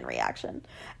genuine reaction.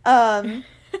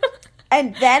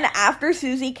 And then after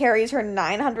Susie carries her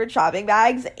 900 shopping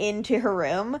bags into her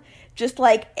room, just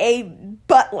like a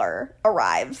butler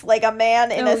arrives, like a man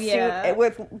in a suit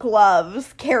with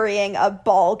gloves carrying a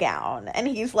ball gown. And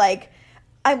he's like,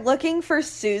 I'm looking for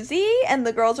Susie. And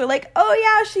the girls are like, oh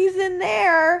yeah, she's in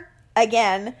there.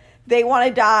 Again, they want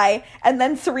to die. And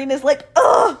then Serena's like,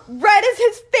 ugh, red is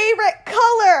his favorite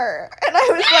color. And I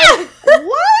was like,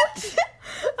 what?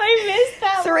 I missed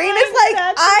that. Serena's line. like,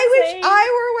 That's I insane. wish I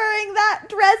were wearing that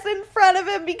dress in front of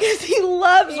him because he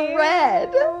loves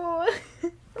red.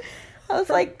 Ew. I was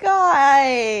like,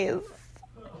 guys,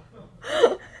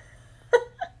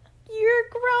 you're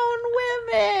grown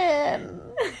women.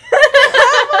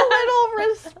 Have a little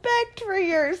respect for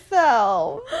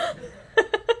yourself.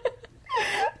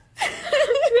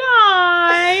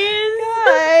 Guys.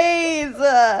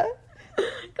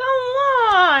 Come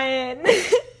on.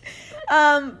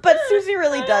 But Susie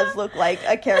really does look like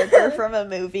a character from a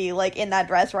movie, like in that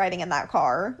dress riding in that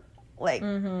car. Like,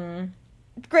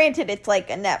 granted, it's like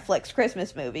a Netflix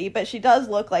Christmas movie, but she does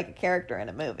look like a character in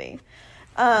a movie.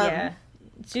 Yeah.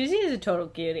 Susie is a total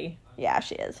cutie. Yeah,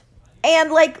 she is.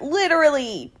 And, like,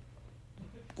 literally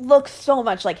looks so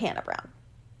much like Hannah Brown.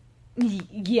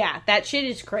 Yeah, that shit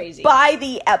is crazy. By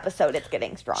the episode, it's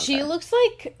getting stronger. She looks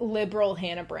like liberal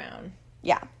Hannah Brown.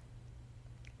 Yeah.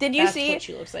 Did you That's see? what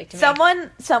she looks like to me.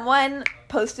 Someone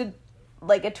posted,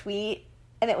 like, a tweet,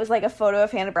 and it was, like, a photo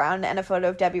of Hannah Brown and a photo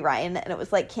of Debbie Ryan, and it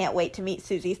was, like, can't wait to meet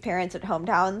Susie's parents at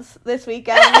hometowns this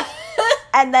weekend.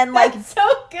 And then, like, That's so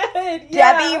good.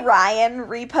 Yeah. Debbie Ryan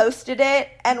reposted it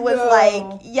and was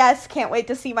like, yes, can't wait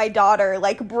to see my daughter,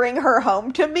 like, bring her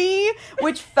home to me,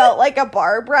 which felt like a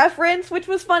Barb reference, which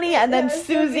was funny. And then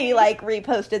Susie, like,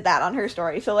 reposted that on her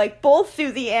story. So, like, both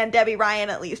Susie and Debbie Ryan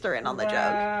at least are in on the joke.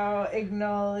 Wow,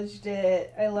 acknowledged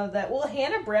it. I love that. Well,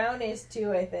 Hannah Brown is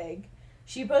too, I think.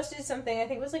 She posted something, I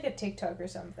think it was like a TikTok or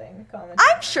something.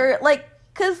 I'm sure, like,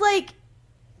 because, like,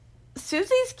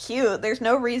 Susie's cute. There's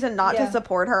no reason not to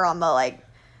support her on the, like...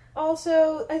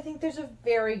 Also, I think there's a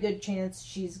very good chance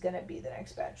she's gonna be the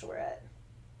next Bachelorette.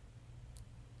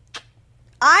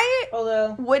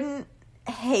 I wouldn't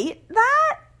hate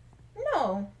that.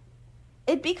 No.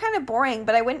 It'd be kind of boring,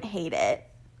 but I wouldn't hate it.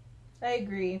 I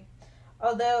agree.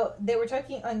 Although they were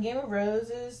talking on Game of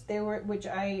Roses, which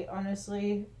I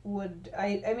honestly would,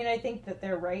 I mean, I think that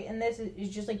they're right in this.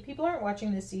 It's just like people aren't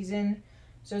watching this season,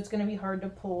 so it's going to be hard to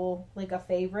pull like a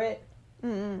favorite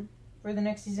for the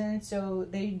next season. So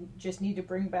they just need to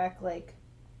bring back like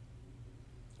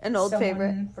an old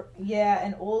favorite.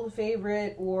 An old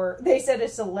favorite, or they said a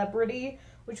celebrity,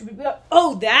 which would be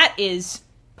that is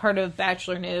part of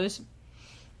Bachelor news.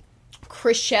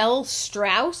 Chriselle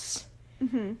Strauss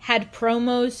had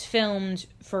promos filmed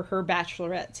for her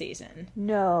Bachelorette season.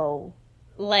 No.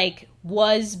 Like,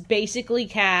 was basically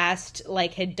cast,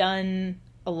 like, had done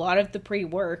a lot of the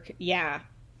pre-work. Yeah.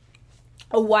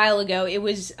 A while ago. It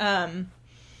was, God,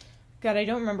 I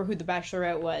don't remember who the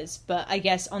Bachelorette was, but I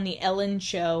guess on the Ellen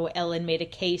show, Ellen made a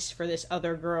case for this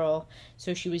other girl,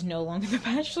 so she was no longer the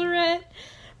Bachelorette.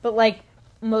 But, like,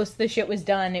 most of the shit was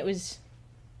done. It was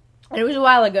a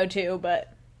while ago, too, but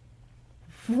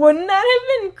wouldn't that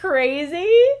have been crazy?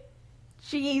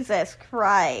 Jesus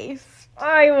Christ.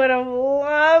 I would have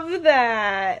loved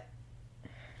that.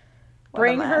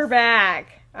 Bring her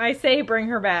back. I say bring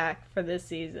her back for this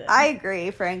season. I agree,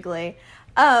 frankly.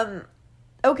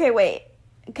 Okay, wait.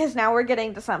 because now we're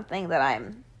getting to something that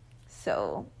I'm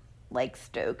so, like,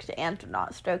 stoked and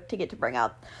not stoked to get to bring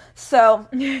up. So,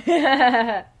 she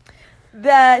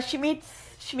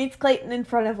meets Clayton in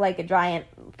front of, like, a giant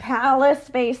palace,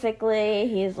 basically.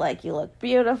 He's like, you look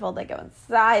beautiful. They go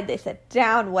inside. They sit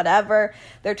down, whatever.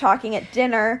 They're talking at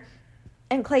dinner.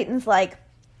 And Clayton's like,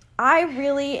 I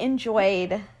really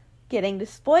enjoyed getting to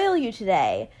spoil you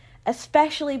today,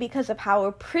 especially because of how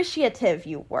appreciative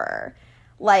you were.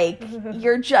 Like,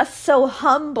 you're just so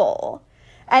humble.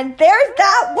 And there's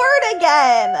that word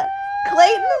again.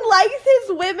 Clayton likes his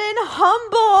women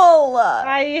humble.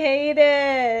 I hate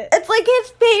it. It's like his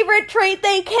favorite trait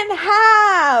they can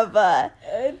have.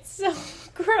 It's so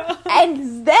gross.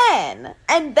 And then,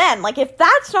 like, if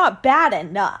that's not bad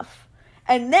enough,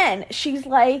 and then she's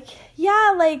like,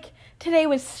 yeah, like, today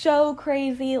was so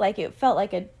crazy. Like, it felt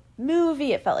like a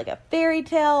movie. It felt like a fairy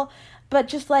tale. But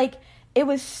just, like, it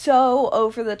was so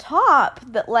over the top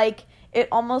that, like, it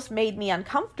almost made me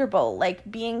uncomfortable. Like,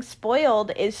 being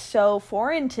spoiled is so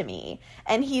foreign to me.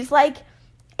 And he's like,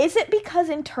 is it because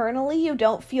internally you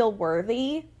don't feel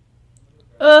worthy?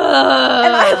 Ugh.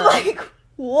 And I'm like,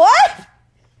 what?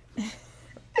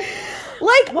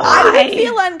 Like, Why? I would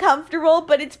feel uncomfortable,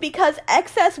 but it's because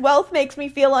excess wealth makes me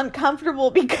feel uncomfortable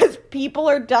because people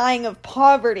are dying of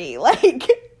poverty. Like,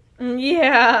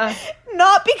 yeah.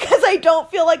 not because I don't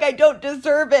feel like I don't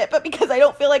deserve it, but because I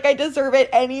don't feel like I deserve it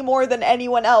any more than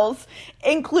anyone else,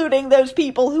 including those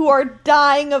people who are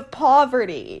dying of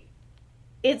poverty.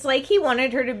 It's like he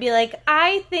wanted her to be like,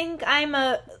 I think I'm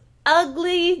a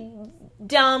ugly,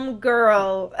 dumb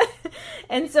girl.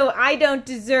 And so I don't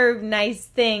deserve nice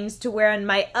things to wear on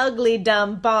my ugly,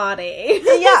 dumb body. Yeah,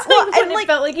 well, That's what and, it like,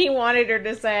 felt like he wanted her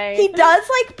to say. he does,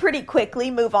 like, pretty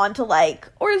quickly move on to, like,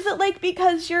 or is it, like,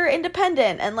 because you're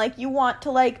independent and, like, you want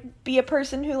to, like, be a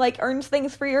person who, like, earns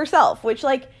things for yourself, which,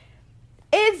 like,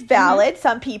 is valid.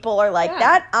 Some people are like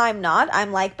that. I'm not.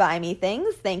 I'm like, buy me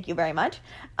things. Thank you very much.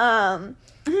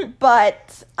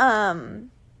 But,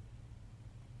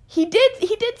 he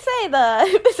did say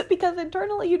is it because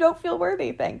internally you don't feel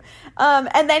worthy thing.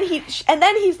 And then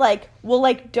he's like, well,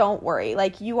 like, don't worry.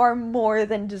 Like, you are more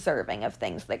than deserving of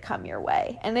things that come your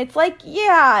way. And it's like,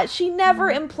 yeah, she never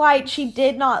implied she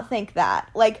did not think that.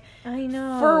 Like, I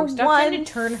know. For Stop one trying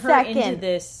to turn her second.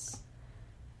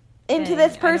 into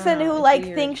this person I don't know, who, it's like,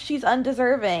 weird. thinks she's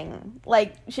undeserving.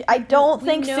 Like, I don't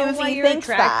think We know why Susie you're thinks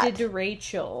attracted that. to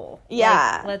Rachel.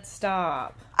 Yeah. Like, let's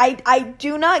stop. I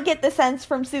do not get the sense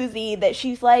from Susie that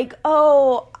she's like,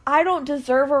 oh, I don't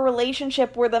deserve a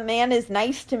relationship where the man is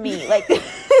nice to me. Like, Me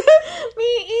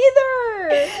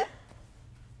either.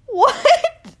 what?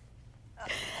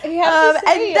 I have to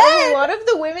say, and then- a lot of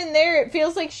the women there, it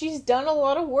feels like she's done a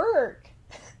lot of work.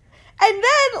 And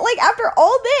then, like, after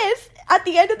all this, at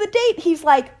the end of the date, he's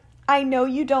like, I know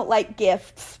you don't like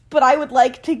gifts, but I would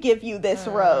like to give you this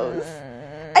rose.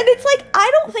 And it's like,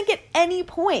 I don't think at any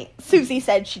point Susie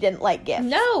said she didn't like gifts.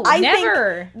 No, I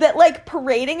never. think that, like,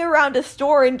 parading around a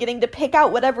store and getting to pick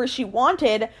out whatever she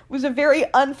wanted was a very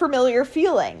unfamiliar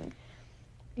feeling.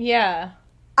 Yeah.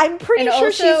 I'm pretty And sure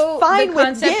also she's fine the with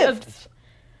concept of- gifts.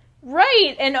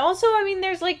 Right, and also, I mean,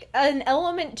 there's, like, an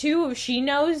element, too, of she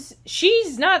knows,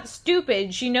 she's not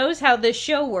stupid, she knows how this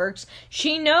show works,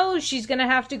 she knows she's gonna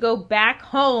have to go back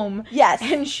home Yes.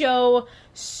 and show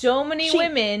so many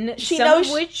women, she some knows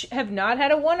of which have not had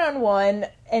a one-on-one,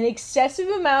 an excessive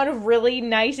amount of really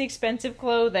nice, expensive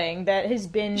clothing that has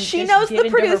been She just knows the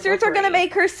given to her producers for are going to free.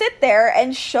 make her sit there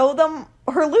and show them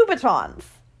her Louboutins.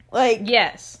 Like,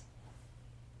 Yes.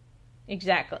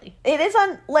 Exactly. it is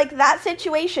like, that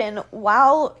situation,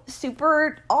 while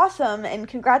super awesome and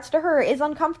congrats to her, is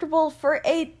uncomfortable for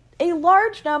a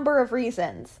large number of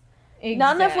reasons.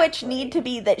 None of which need to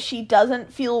be that she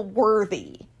doesn't feel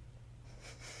worthy.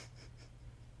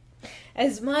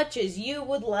 As much as you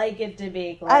would like it to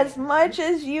be, Claire. As much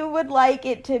as you would like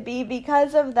it to be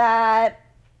because of that.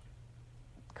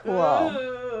 Cool.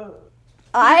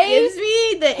 He gives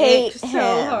me the hate ick so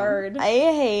him. hard. I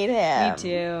hate him. Me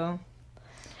too.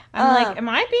 I'm like, am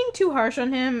I being too harsh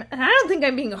on him? And I don't think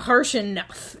I'm being harsh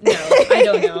enough. No, I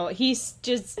don't know. He's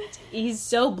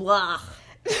so blah.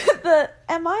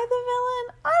 Am I the villain?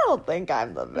 I don't think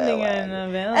I'm the villain. think I'm the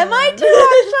villain. Am I too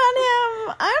harsh on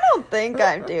him? I don't think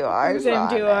I'm too harsh on I'm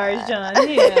too him. harsh on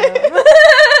him.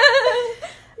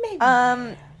 Maybe.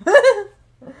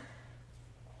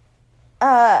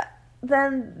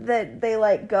 Then they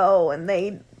like go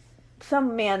and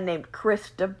some man named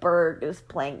Krista Berg is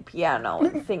playing piano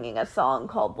and singing a song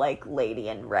called like Lady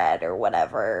in Red or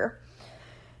whatever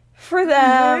for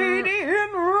them. Lady in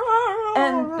Red.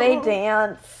 And they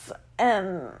dance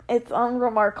and it's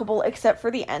unremarkable except for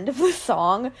the end of the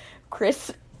song.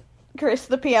 Chris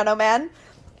the piano man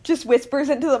just whispers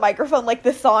into the microphone like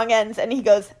the song ends and he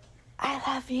goes, I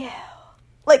love you.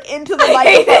 Like into the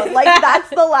microphone. Like that's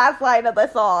the last line of the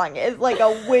song is like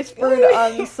a whispered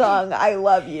unsung I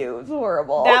love you. It's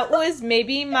horrible. That was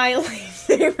maybe my least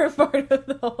favorite part of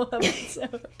the whole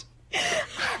episode.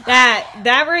 That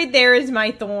right there is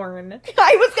my thorn.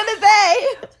 I was gonna say.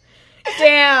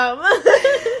 Damn.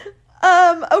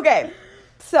 Okay.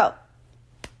 So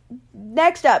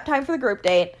next up, time for the group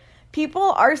date. People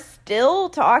are still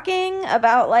talking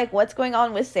about, like, what's going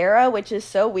on with Sarah, which is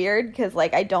so weird, because,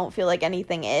 like, I don't feel like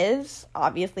anything is.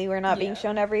 Obviously, we're not being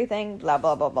shown everything, blah,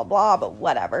 blah, blah, blah, blah, but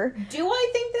whatever. Do I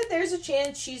think that there's a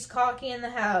chance she's cocky in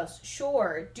the house?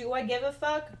 Sure. Do I give a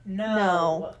fuck?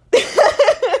 No.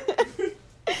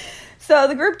 So,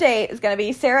 the group date is going to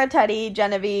be Sarah, Teddy,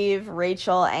 Genevieve,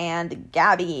 Rachel, and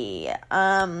Gabby.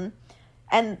 And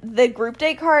the group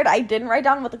date card, I didn't write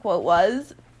down what the quote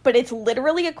was, but it's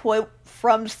literally a quote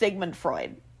from Sigmund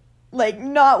Freud. Like,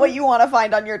 not what you want to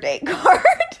find on your date card.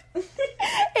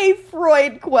 A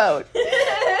Freud quote.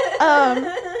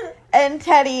 And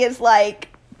Teddy is like,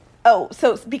 oh,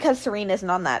 so because Serene isn't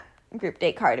on that group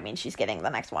date card, I mean, she's getting the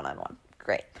next one-on-one.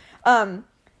 Great.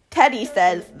 Teddy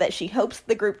says that she hopes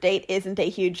the group date isn't a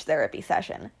huge therapy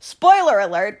session. Spoiler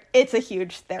alert, it's a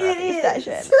huge therapy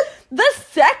session. The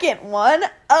second one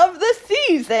of the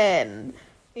season.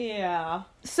 Yeah.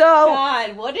 So,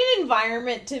 God, what an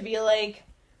environment to be like,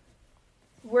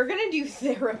 we're gonna do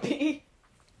therapy.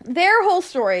 Their whole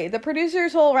story, the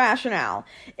producer's whole rationale,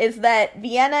 is that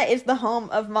Vienna is the home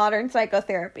of modern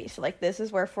psychotherapy. So, like, this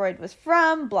is where Freud was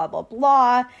from, blah, blah,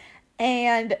 blah.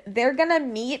 And they're gonna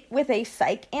meet with a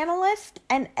psych analyst,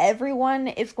 and everyone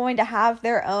is going to have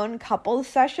their own couples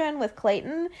session with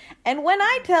Clayton. And when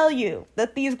I tell you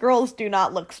that these girls do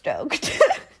not look stoked...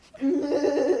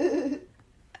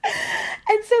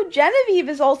 And so Genevieve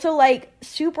is also, like,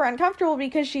 super uncomfortable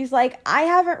because she's like, I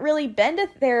haven't really been to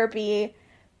therapy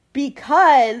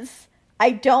because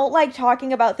I don't like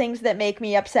talking about things that make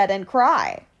me upset and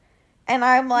cry. And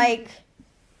I'm like,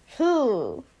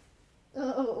 who?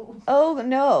 Oh,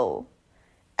 no.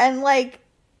 And, like,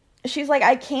 she's like,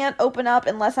 I can't open up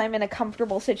unless I'm in a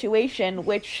comfortable situation,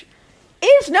 which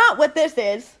is not what this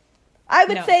is. I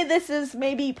would say this is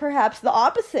maybe perhaps the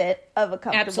opposite of a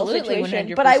comfortable situation.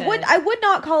 100%. But I would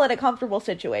not call it a comfortable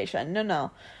situation.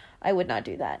 No. I would not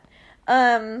do that.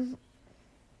 So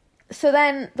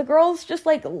then the girls just,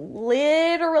 like,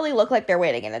 literally look like they're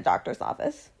waiting in a doctor's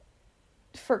office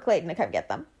for Clayton to come get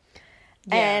them.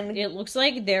 Yeah, and it looks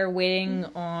like they're waiting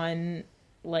on,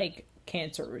 like,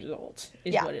 cancer results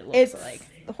is what it looks like.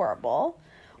 It's horrible.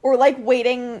 Or, like,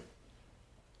 waiting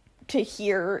to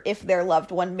hear if their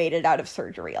loved one made it out of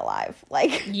surgery alive.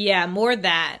 Like, yeah, more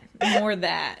that.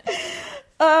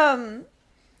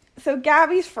 So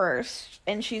Gabby's first,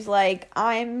 and she's like,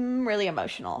 I'm really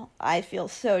emotional. I feel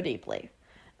so deeply.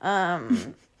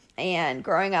 And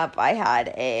growing up, I had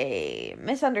a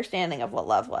misunderstanding of what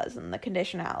love was and the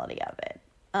conditionality of it.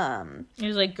 He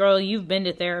was like, girl, you've been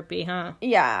to therapy, huh?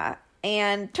 Yeah.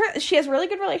 And she has a really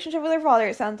good relationship with her father,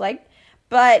 it sounds like.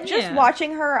 But just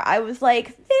watching her, I was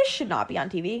like, this should not be on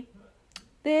TV.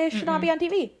 This should not be on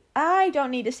TV. I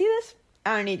don't need to see this.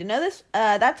 I don't need to know this.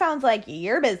 That sounds like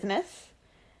your business.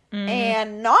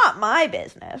 And not my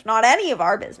business. Not any of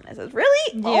our businesses.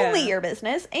 Really? Only your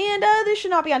business. And this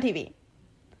should not be on TV.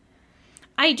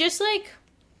 I just, like...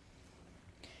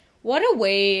 What a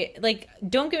way... Like,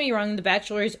 don't get me wrong, The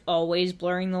Bachelor is always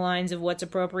blurring the lines of what's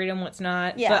appropriate and what's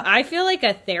not. Yeah. But I feel like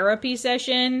a therapy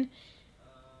session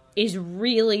is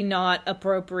really not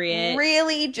appropriate.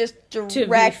 Really just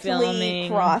directly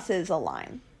crosses a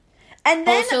line. And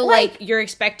then, also, like, you're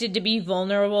expected to be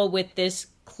vulnerable with this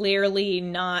clearly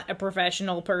not a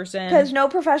professional person. Because no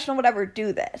professional would ever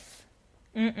do this.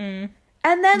 And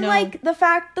then, like, the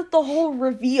fact that the whole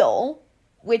reveal,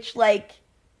 which, like,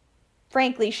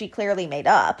 frankly, she clearly made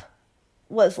up,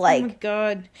 was like... Oh, my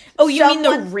God. Oh, you mean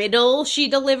the riddle she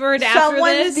delivered after this?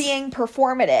 Someone's being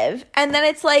performative. And then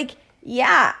it's like,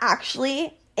 yeah,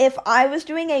 actually, if I was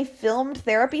doing a filmed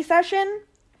therapy session,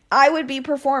 I would be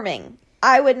performing.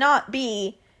 I would not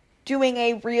be doing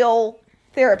a real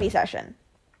therapy session.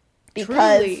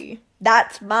 Because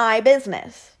that's my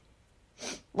business.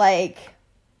 Like,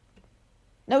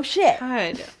 no shit.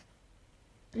 God.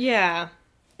 Yeah.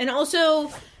 And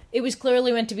also, it was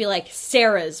clearly meant to be like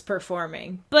Sarah's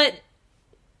performing. But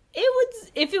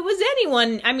if it was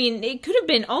anyone, I mean, it could have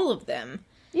been all of them.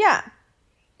 Yeah.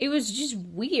 It was just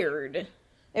weird.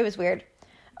 It was weird.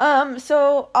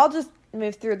 So I'll just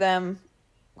move through them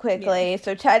quickly. Yeah.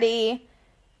 So Teddy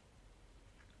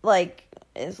like,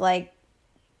 is like,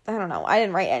 I don't know. I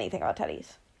didn't write anything about teddies.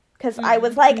 Because I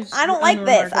was like, I don't like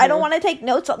this. I don't want to take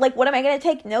notes on, like, what am I going to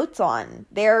take notes on?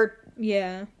 They're...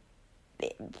 Yeah.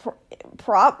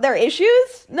 Their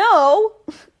issues? No.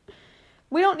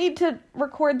 We don't need to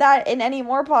record that in any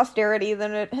more posterity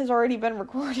than it has already been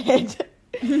recorded.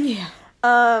 Yeah.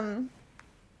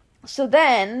 So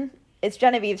then, it's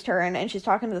Genevieve's turn, and she's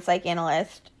talking to the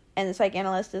psychanalyst, and the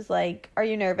psychanalyst is like, are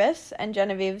you nervous? And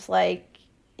Genevieve's like,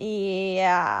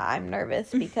 yeah, I'm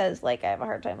nervous because, like, I have a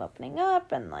hard time opening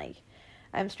up, and, like,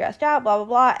 I'm stressed out, blah, blah,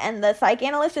 blah. And the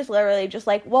psychanalyst is literally just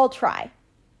like, well, try.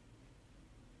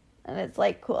 And it's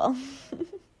like, cool.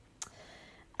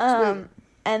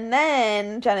 And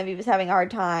then Genevieve is having a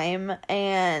hard time,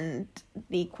 and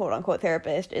the quote-unquote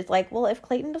therapist is like, well, if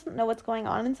Clayton doesn't know what's going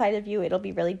on inside of you, it'll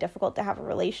be really difficult to have a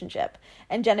relationship.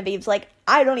 And Genevieve's like,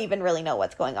 I don't even really know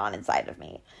what's going on inside of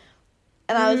me.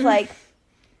 And I was like,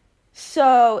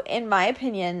 so, in my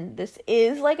opinion, this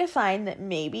is like a sign that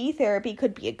maybe therapy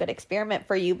could be a good experiment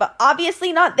for you, but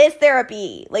obviously not this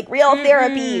therapy. Like, real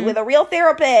therapy with a real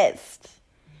therapist.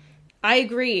 I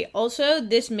agree. Also,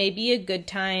 this may be a good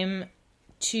time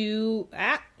to...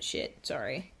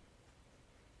 sorry.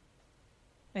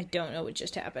 I don't know what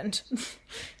just happened.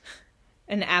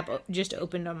 An app just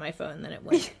opened on my phone, then it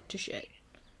went to shit.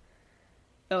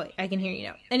 Oh, wait, I can hear you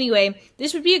now. Anyway,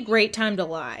 this would be a great time to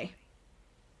lie.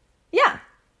 Yeah.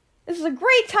 This is a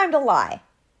great time to lie.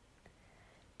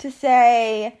 To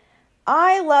say,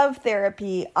 I love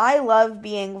therapy. I love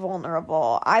being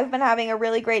vulnerable. I've been having a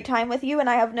really great time with you, and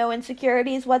I have no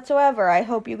insecurities whatsoever. I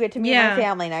hope you get to meet my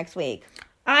family next week.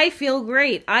 I feel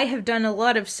great. I have done a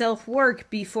lot of self-work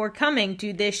before coming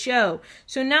to this show.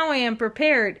 So now I am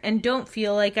prepared and don't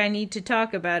feel like I need to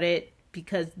talk about it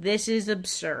because this is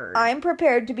absurd. I'm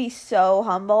prepared to be so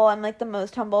humble. I'm like the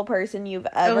most humble person you've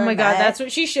ever met. Oh my god, that's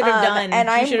what she should have done. And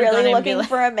I'm really looking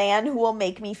for a man who will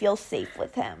make me feel safe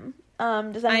with him.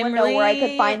 Does anyone know where I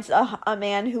could find a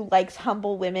man who likes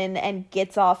humble women and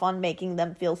gets off on making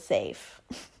them feel safe?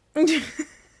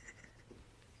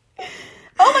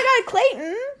 Oh my god,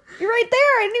 Clayton! You're right there!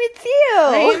 I didn't even see you!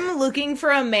 I'm looking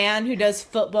for a man who does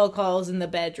football calls in the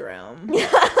bedroom.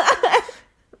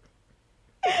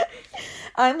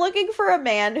 I'm looking for a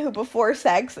man who before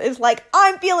sex is like,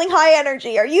 I'm feeling high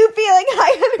energy. Are you feeling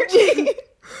high energy?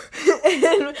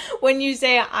 And when you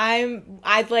say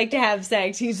I'd like to have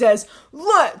sex, he says,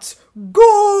 let's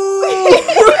go!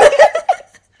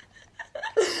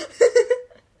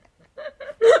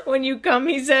 When you come,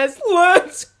 he says,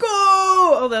 let's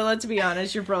go! Although, let's be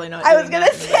honest, you're probably not doing I was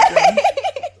gonna say.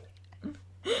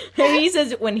 Maybe he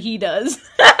says it when he does.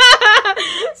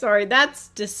 Sorry, that's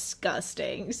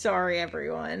disgusting. Sorry,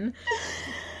 everyone.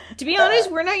 To be honest,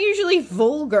 we're not usually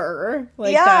vulgar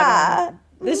like that.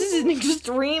 This is an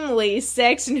extremely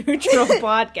sex-neutral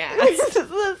podcast. This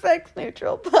is a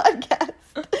sex-neutral podcast.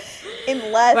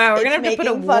 Unless wow, we're gonna have to put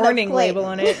a warning label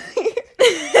on it.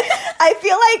 I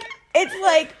feel like it's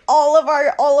like all of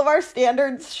our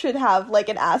standards should have like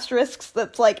an asterisk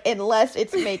that's like unless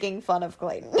it's making fun of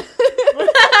Clayton.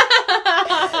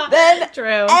 Then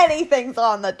true. Anything's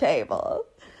on the table.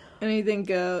 Anything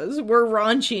goes. We're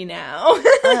raunchy now.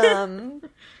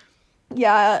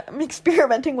 Yeah, I'm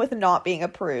experimenting with not being a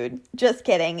prude. Just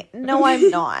kidding. No, I'm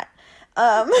not.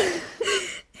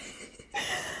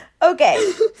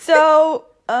 Okay, so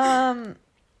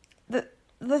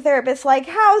the therapist's like,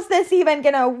 how's this even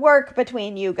gonna work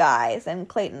between you guys? And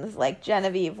Clayton's like,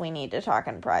 Genevieve, we need to talk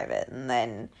in private. And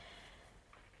then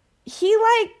he,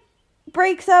 like,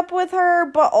 breaks up with her,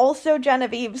 but also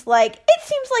Genevieve's like, it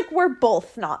seems like we're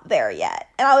both not there yet.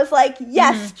 And I was like,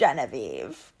 yes,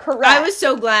 Genevieve, correct. I was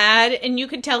so glad, and you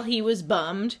could tell he was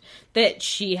bummed that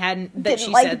she hadn't, that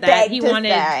she said that. He wanted...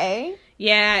 Say.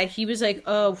 Yeah, he was like,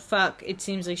 oh, fuck, it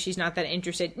seems like she's not that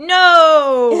interested.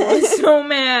 No! So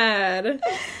mad.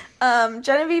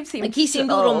 Genevieve seemed like he seemed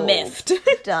a little miffed.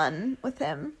 Done with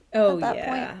him. Oh, at that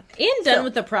point. And done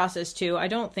with the process, too. I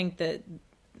don't think that...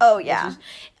 Oh, yeah.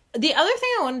 The other thing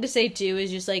I wanted to say, too,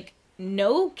 is just, like,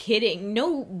 no kidding. No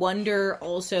wonder,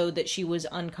 also, that she was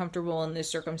uncomfortable in this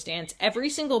circumstance.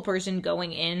 Every single person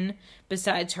going in,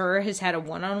 besides her, has had a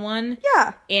one-on-one.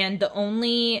 Yeah. And the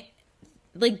only...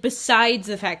 Like, besides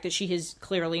the fact that she has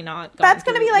clearly not gone That's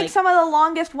going to be, like, some of the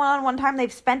longest one-on-one time they've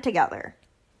spent together.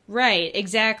 Right,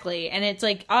 exactly. And it's,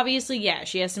 like, obviously, yeah,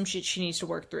 she has some shit she needs to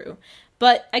work through.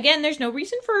 But, again, there's no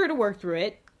reason for her to work through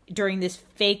it during this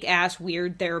fake-ass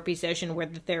weird therapy session where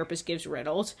the therapist gives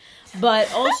riddles.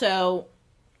 But also,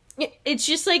 it's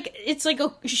just, like,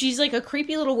 she's, like, a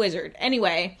creepy little wizard.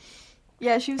 Anyway.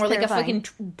 Yeah, she was Or, terrifying. like, a fucking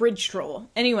bridge troll.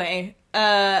 Anyway.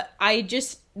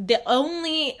 the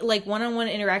only, like, one-on-one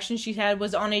interaction she had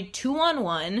was on a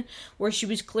 2-on-1 where she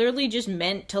was clearly just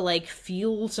meant to, like,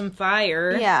 fuel some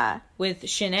fire. Yeah. With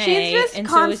Shanae. She's just and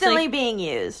constantly so it's like, being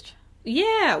used.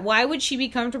 yeah, why would she be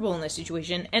comfortable in this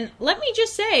situation? And let me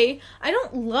just say, I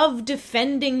don't love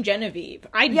defending Genevieve.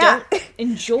 I don't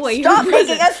enjoy Stop her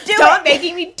making presence. us do Stop it!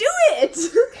 making me do it!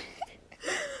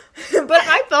 But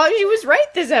I thought she was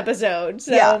right this episode.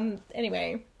 So, Yeah.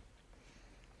 Anyway.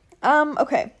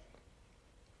 Okay.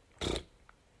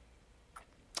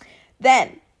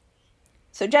 Then,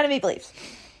 so Genevieve leaves.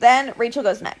 Then Rachel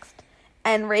goes next.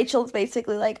 And Rachel's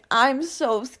basically like, I'm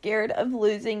so scared of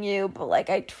losing you, but, like,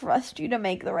 I trust you to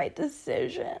make the right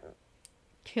decision.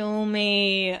 Kill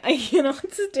me. I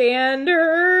cannot stand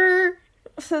her.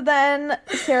 So then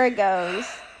Sarah goes.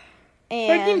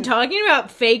 And Fucking talking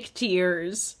about fake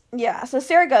tears. yeah, so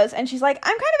Sarah goes and she's like,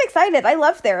 I'm kind of excited. I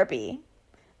love therapy.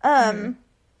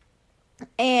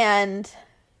 And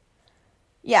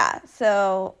yeah,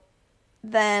 so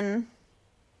then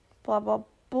blah blah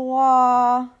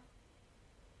blah.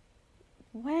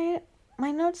 Wait,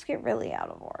 my notes get really out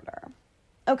of order.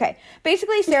 Okay,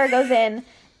 basically Sarah goes in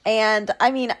and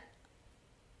I mean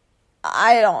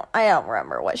I don't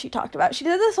remember what she talked about. She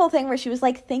did this whole thing where she was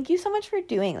like, thank you so much for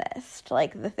doing this to,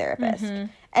 like, the therapist. Mm-hmm.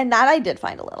 And that I did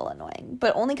find a little annoying.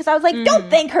 But only because I was like, don't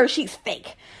thank her, she's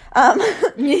fake.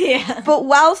 Yeah. But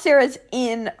while Sarah's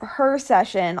in her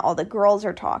session, all the girls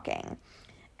are talking.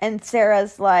 And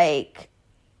Sarah's like,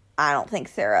 I don't think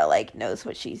Sarah, like, knows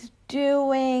what she's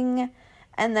doing.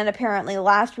 And then apparently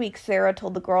last week, Sarah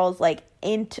told the girls, like,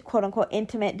 quote-unquote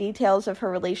intimate details of her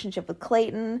relationship with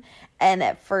Clayton. And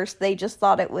at first they just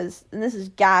thought it was, and this is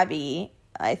Gabby,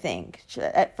 I think.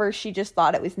 At first she just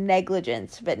thought it was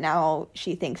negligence, but now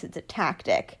she thinks it's a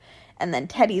tactic. And then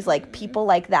Teddy's like, people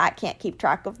like that can't keep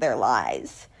track of their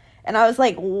lies. And I was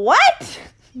like, what?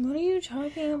 What are you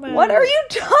talking about? What are you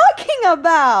talking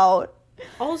about?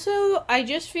 Also, I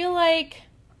just feel like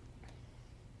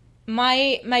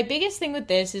my biggest thing with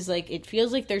this is, like, it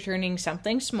feels like they're turning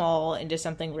something small into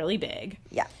something really big.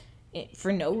 Yeah.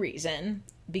 For no reason,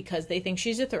 because they think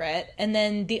she's a threat. And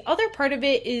then the other part of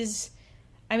it is,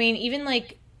 I mean, even,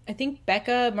 like, I think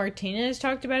Becca Martinez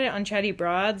talked about it on Chatty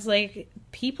Broads. Like,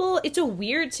 people, it's a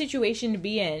weird situation to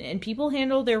be in, and people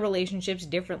handle their relationships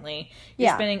differently.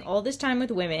 You're spending all this time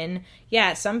with women.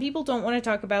 Yeah, some people don't want to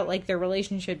talk about, like, their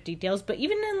relationship details, but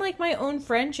even in, like, my own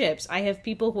friendships, I have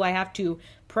people who I have to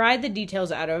pry the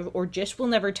details out of, or just will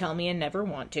never tell me and never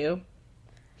want to.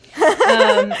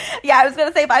 Yeah, I was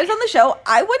gonna say, if I was on the show,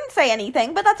 I wouldn't say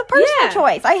anything, but that's a personal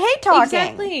choice. I hate talking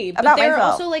exactly. But about there myself.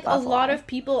 are also, like, a lot of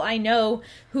people I know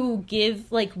who give,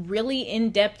 like, really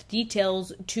in-depth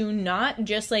details to not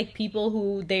just, like, people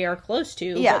who they are close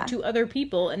to, but to other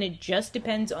people, and it just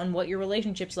depends on what your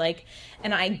relationship's like.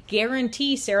 And I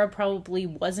guarantee Sarah probably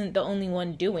wasn't the only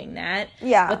one doing that.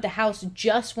 Yeah. But the house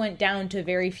just went down to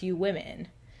very few women.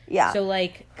 Yeah. So,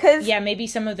 like, yeah, maybe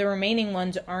some of the remaining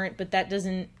ones aren't, but that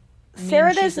doesn't mean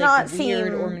Sarah she's, does like, not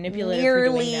weird seem or manipulative for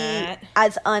doing nearly that.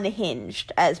 as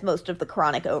unhinged as most of the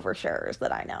chronic oversharers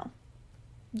that I know.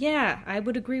 Yeah, I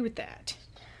would agree with that.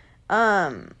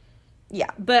 Yeah.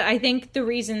 But I think the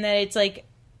reason that it's, like,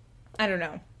 I don't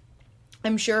know.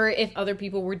 I'm sure if other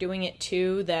people were doing it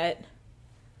too, that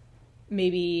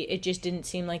maybe it just didn't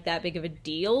seem like that big of a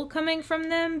deal coming from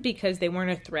them because they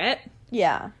weren't a threat.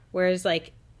 Yeah. Whereas,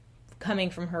 like,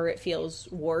 coming from her, it feels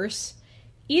worse.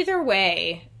 Either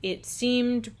way, it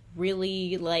seemed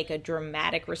really like a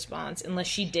dramatic response unless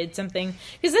she did something.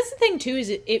 Because that's the thing, too, is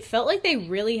it felt like they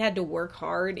really had to work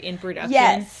hard in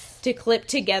production to clip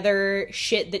together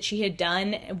shit that she had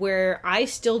done where I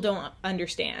still don't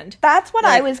understand. That's what,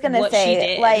 like, I was going to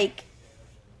say. Like,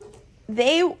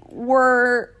 they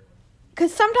were...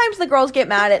 Because sometimes the girls get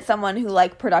mad at someone who,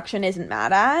 like, production isn't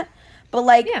mad at. But,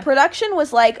 like, production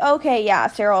was like, okay, yeah,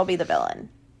 Sarah will be the villain.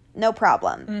 No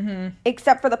problem. Mm-hmm.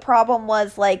 Except for the problem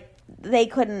was, like, they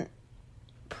couldn't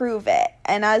prove it.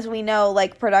 And as we know,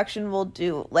 like, production will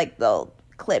do, like, they'll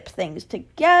clip things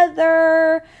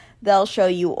together. They'll show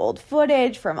you old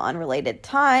footage from unrelated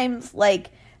times.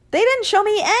 Like, they didn't show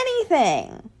me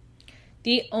anything.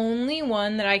 The only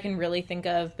one that I can really think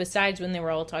of, besides when they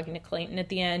were all talking to Clayton at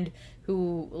the end,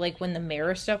 who, like, when the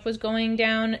Mara stuff was going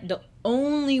down, the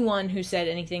only one who said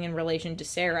anything in relation to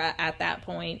Sarah at that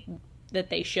point that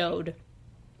they showed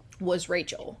was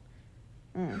Rachel,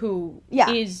 who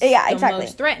is the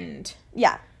most threatened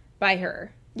by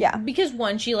her. Yeah. Because,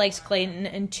 one, she likes Clayton,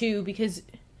 and two, because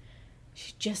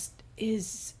she just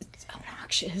is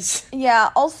obnoxious. Yeah,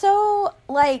 also,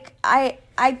 like, I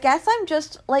I guess I'm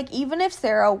just, like, even if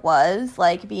Sarah was,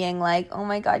 like, being like, oh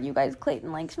my god, you guys,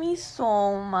 Clayton likes me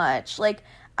so much, like,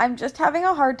 I'm just having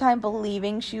a hard time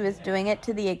believing she was doing it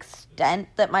to the extent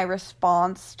that my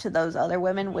response to those other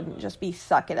women wouldn't just be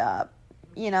suck it up,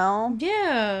 you know?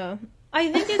 Yeah.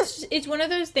 I think it's one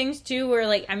of those things, too, where,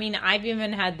 like, I mean, I've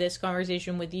even had this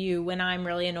conversation with you when I'm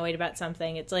really annoyed about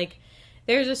something. It's like,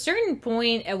 there's a certain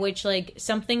point at which, like,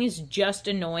 something is just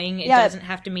annoying. It doesn't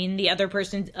have to mean the other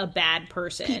person's a bad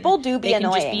person. People do be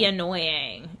annoying. They can just be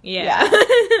annoying. Yeah.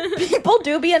 People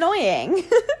do be annoying.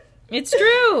 It's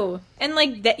true. And,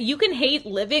 like, that you can hate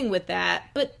living with that,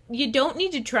 but you don't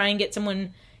need to try and get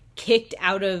someone kicked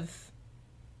out of,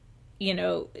 you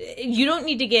know, you don't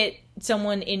need to get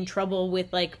someone in trouble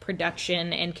with, like,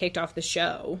 production and kicked off the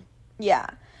show. Yeah.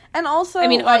 And also, I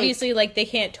mean, obviously, like, they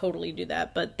can't totally do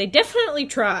that, but they definitely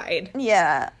tried.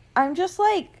 Yeah. I'm just,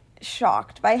 like,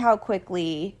 shocked by how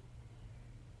quickly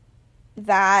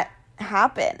that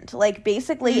happened. Like,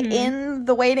 basically, in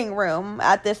the waiting room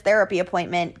at this therapy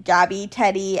appointment, Gabby,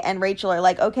 Teddy, and Rachel are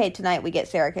like, okay, tonight we get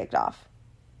Sarah kicked off.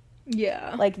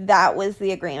 Yeah. Like, that was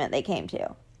the agreement they came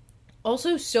to.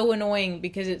 Also so annoying,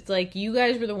 because it's like, you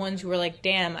guys were the ones who were like,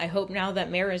 damn, I hope now that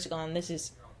Mara's gone, this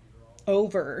is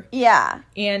over. Yeah.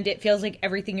 And it feels like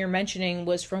everything you're mentioning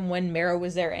was from when Mara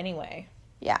was there anyway.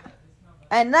 Yeah.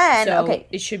 And then, so okay.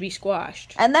 it should be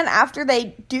squashed. And then after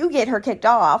they do get her kicked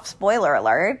off, spoiler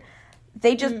alert,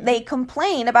 they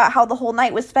complain about how the whole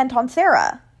night was spent on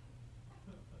Sarah.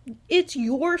 It's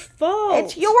your fault.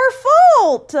 It's your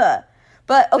fault.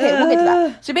 But, okay, we'll get to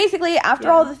that. So basically,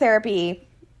 after all the therapy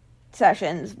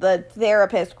sessions, the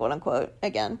therapist, quote unquote,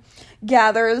 again,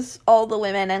 gathers all the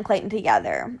women and Clayton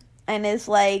together and is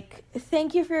like,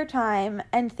 thank you for your time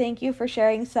and thank you for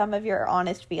sharing some of your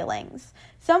honest feelings.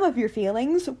 Some of your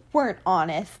feelings weren't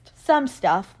honest. Some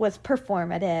stuff was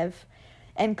performative.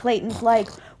 And Clayton's like,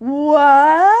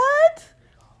 what?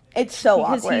 It's so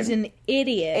awkward. Because he's an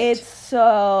idiot. It's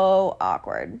so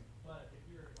awkward.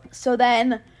 So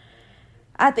then,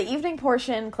 at the evening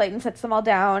portion, Clayton sits them all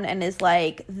down and is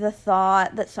like, the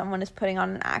thought that someone is putting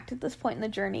on an act at this point in the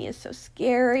journey is so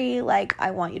scary. Like,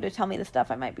 I want you to tell me the stuff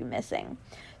I might be missing.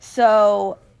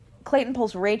 So Clayton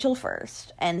pulls Rachel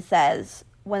first and says,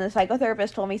 when the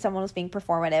psychotherapist told me someone was being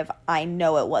performative, I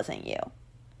know it wasn't you.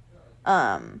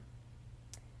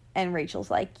 And Rachel's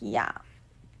like, yeah.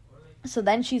 So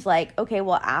then she's like, okay,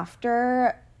 well,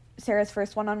 after Sarah's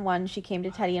first one-on-one, she came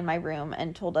to Teddy in my room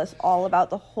and told us all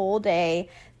about the whole day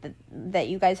that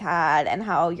you guys had and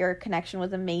how your connection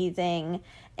was amazing.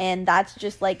 And that's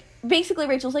just, like, basically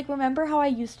Rachel's like, remember how I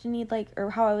used to need, like, or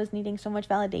how I was needing so much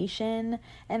validation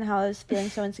and how I was feeling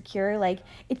so insecure? Like,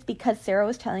 it's because Sarah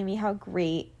was telling me how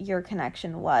great your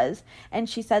connection was. And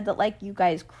she said that, like, you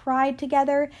guys cried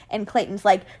together. And Clayton's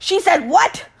like, she said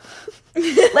what? Like,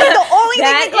 the only thing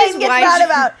that Clayton gets mad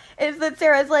about is that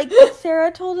Sarah's like, Rachel's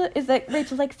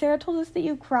like, Sarah told us that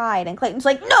you cried. And Clayton's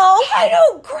like, no, I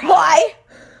don't cry.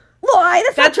 Why?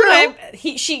 That's not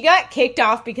true. She got kicked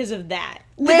off because of that.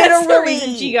 Literally. That's the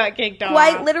reason she got kicked off.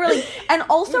 Quite literally. And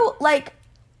also, like,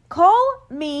 call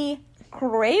me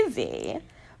crazy,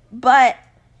 but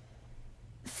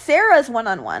Sarah's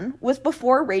one-on-one was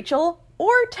before Rachel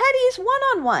or Teddy's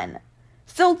one-on-one.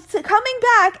 So coming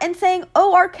back and saying,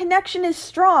 oh, our connection is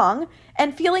strong,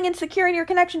 and feeling insecure in your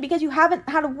connection because you haven't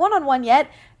had a one-on-one yet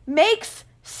makes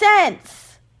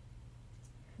sense.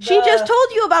 She just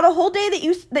told you about a whole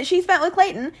day that she spent with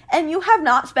Clayton, and you have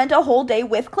not spent a whole day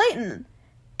with Clayton.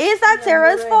 Is that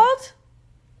Sarah's fault?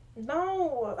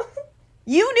 No.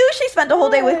 You knew she spent a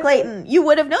whole day with Clayton. You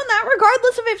would have known that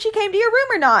regardless of if she came to your room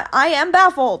or not. I am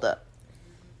baffled.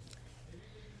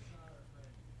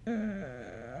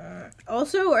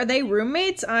 Also, are they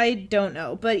roommates? I don't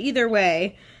know. But either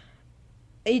way,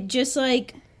 it just,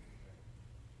 like,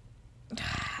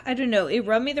 I don't know. It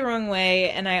rubbed me the wrong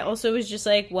way. And I also was just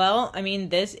like, well, I mean,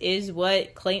 this is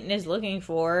what Clayton is looking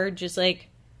for. Just, like,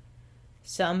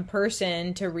 some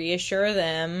person to reassure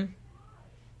them.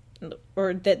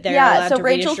 Or that they're allowed to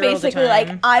Rachel's reassure basically like,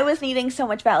 I was needing so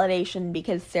much validation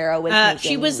because Sarah was making...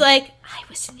 She was like, I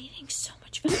was needing so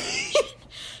much validation.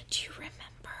 Do you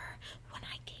remember when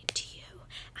I came to you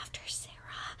after Sarah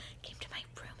came to my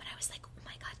room and I was like, oh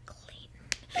my god, Clayton,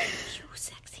 you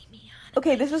sexy man.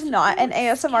 Okay, this is not an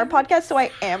ASMR podcast, so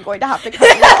I am going to have to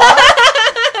cut you off.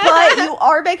 But you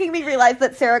are making me realize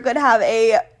that Sarah could have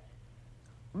a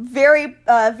very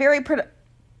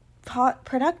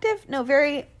productive? No,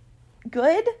 very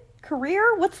good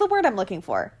career? What's the word I'm looking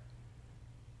for?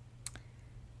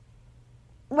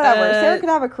 Whatever. Sarah could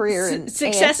have a career in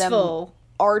successful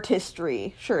ASM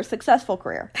artistry. Sure, successful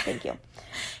career. Thank you.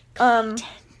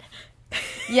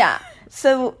 Yeah.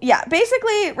 So, yeah,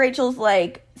 basically, Rachel's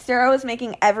like, Sarah was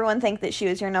making everyone think that she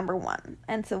was your number one.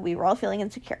 And so we were all feeling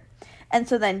insecure. And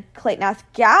so then Clayton asked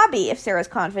Gabby if Sarah's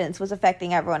confidence was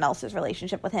affecting everyone else's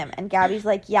relationship with him. And Gabby's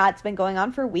like, yeah, it's been going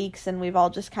on for weeks, and we've all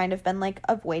just kind of been, like,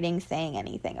 avoiding saying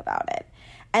anything about it.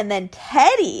 And then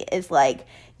Teddy is like,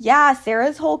 yeah,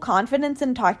 Sarah's whole confidence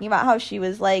in talking about how she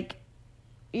was, like,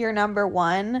 your number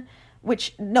one,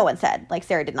 which no one said. Like,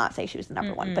 Sarah did not say she was the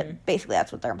number one, but basically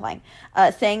that's what they're implying.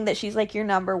 Saying that she's, like, your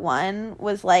number one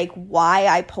was, like, why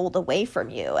I pulled away from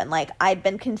you. And, like, I'd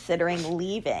been considering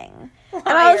leaving. Liar.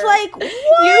 And I was like, what?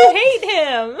 You hate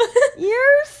him.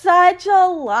 You're such a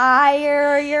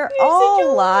liar. You're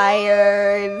all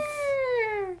liars.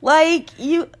 Like,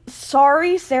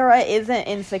 sorry, Sarah isn't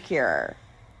insecure.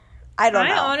 I don't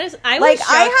know. I was shocked.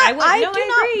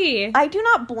 I do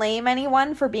not blame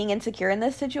anyone for being insecure in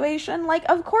this situation. Like,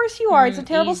 of course you are. It's a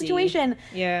terrible situation.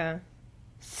 Yeah.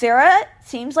 Sarah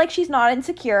seems like she's not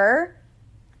insecure,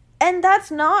 and that's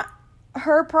not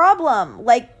her problem.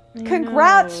 Like,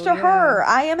 congrats to her.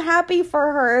 I am happy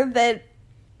for her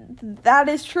that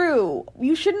is true.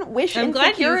 You shouldn't wish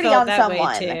insecurity on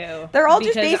someone. Too, they're all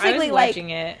just basically like,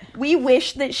 it. We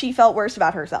wish that she felt worse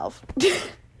about herself.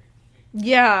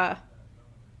 Yeah.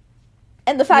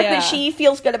 And the fact that she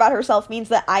feels good about herself means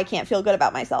that I can't feel good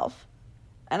about myself.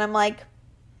 And I'm like,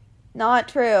 not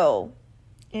true.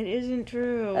 It isn't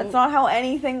true. That's not how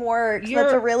anything works.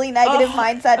 That's a really negative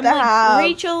mindset to have.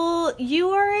 Rachel,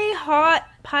 you are a hot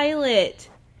pilot.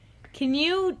 Can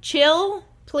you chill,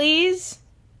 please?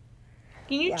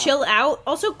 Can you chill out?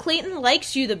 Also, Clayton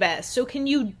likes you the best, so can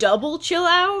you double chill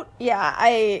out? Yeah,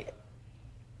 I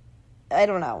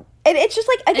don't know. And it's just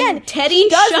like, again, and Teddy, he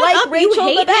does shut like up, Rachel you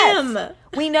hate the best. him.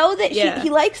 We know that he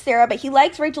likes Sarah, but he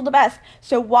likes Rachel the best.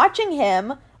 So watching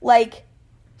him, like,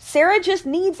 Sarah just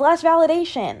needs less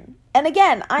validation. And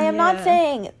again, I am not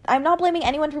saying, I'm not blaming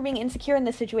anyone for being insecure in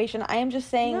this situation. I am just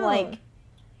saying, like,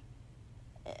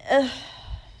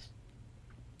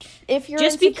 if you're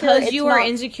just insecure, because you are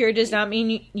insecure does not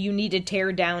mean you need to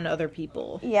tear down other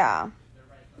people. Yeah.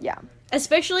 Yeah.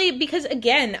 Especially because,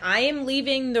 again, I am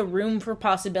leaving the room for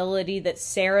possibility that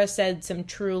Sarah said some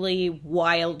truly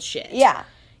wild shit. Yeah.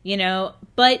 You know?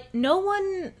 But no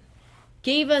one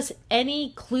gave us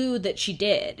any clue that she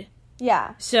did.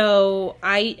 Yeah. So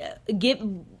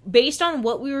based on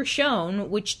what we were shown,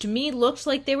 which to me looks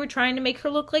like they were trying to make her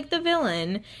look like the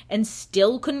villain, and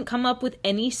still couldn't come up with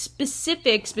any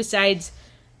specifics besides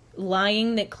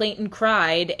lying that Clayton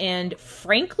cried, and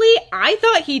frankly, I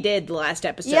thought he did the last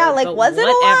episode. Yeah, like, was it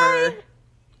whatever.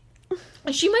 A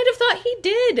lie? She might have thought he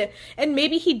did, and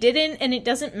maybe he didn't, and it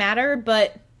doesn't matter,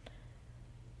 but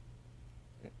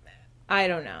I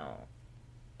don't know.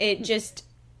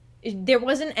 There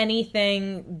wasn't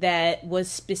anything that was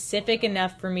specific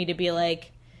enough for me to be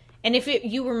like, and if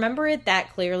you remember it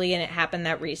that clearly and it happened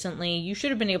that recently, you should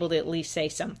have been able to at least say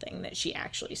something that she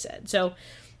actually said. So,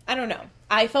 I don't know.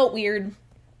 I felt weird.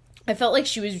 I felt like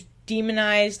she was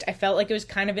demonized. I felt like it was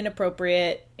kind of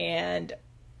inappropriate, and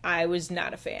I was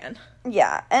not a fan.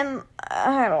 Yeah, and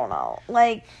I don't know.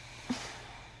 Like,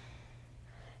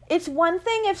 it's one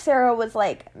thing if Sarah was,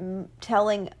 like,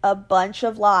 telling a bunch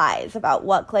of lies about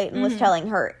what Clayton was telling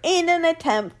her in an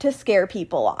attempt to scare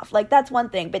people off. Like, that's one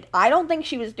thing. But I don't think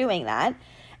she was doing that.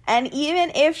 And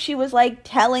even if she was, like,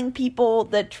 telling people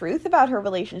the truth about her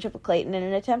relationship with Clayton in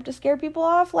an attempt to scare people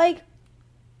off, like,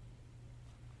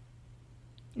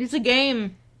 it's a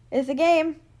game. It's a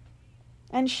game.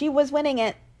 And she was winning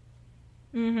it.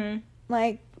 Mm-hmm.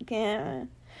 Like, yeah.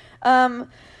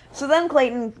 So then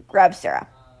Clayton grabs Sarah.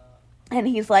 And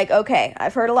he's like, okay,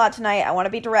 I've heard a lot tonight. I want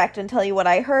to be direct and tell you what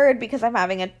I heard because I'm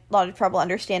having a lot of trouble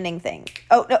understanding things.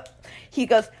 Oh, no. He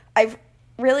goes, I've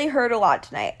really heard a lot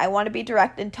tonight. I want to be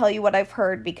direct and tell you what I've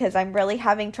heard because I'm really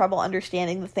having trouble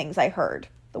understanding the things I heard.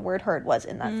 The word heard was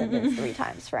in that sentence 3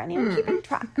 times for anyone keeping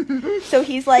track. So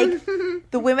he's like,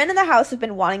 the women in the house have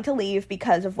been wanting to leave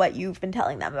because of what you've been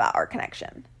telling them about our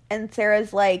connection. And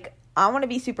Sarah's like, I want to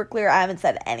be super clear. I haven't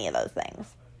said any of those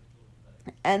things.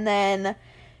 And then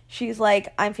she's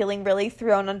like, I'm feeling really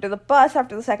thrown under the bus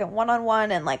after the second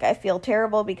one-on-one. And, like, I feel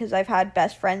terrible because I've had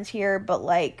best friends here. But,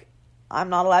 like, I'm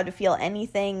not allowed to feel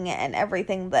anything. And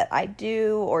everything that I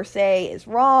do or say is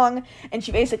wrong. And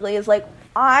she basically is like,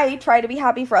 I try to be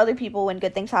happy for other people when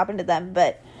good things happen to them.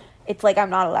 But it's like I'm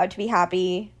not allowed to be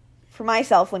happy for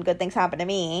myself when good things happen to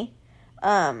me.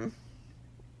 Blah,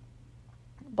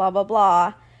 blah,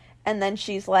 blah. And then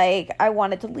she's like, I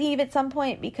wanted to leave at some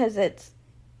point because it's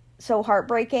so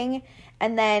heartbreaking.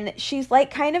 And then she's like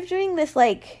kind of doing this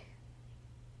like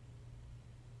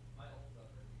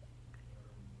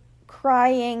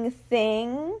crying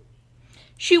thing.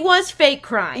 She was fake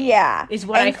crying. Yeah. Is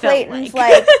what and I felt Clayton's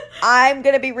like. I'm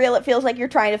going to be real. It feels like you're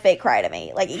trying to fake cry to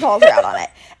me. Like, he calls her out on it.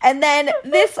 And then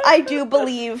this, I do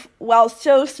believe, while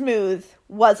so smooth,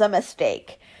 was a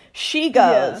mistake. She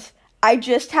goes, I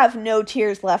just have no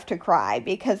tears left to cry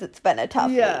because it's been a tough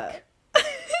week.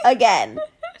 Again,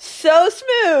 so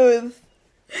smooth,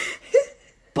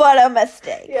 but a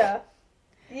mistake. Yeah.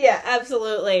 Yeah,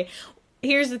 absolutely.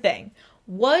 Here's the thing.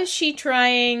 Was she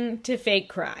trying to fake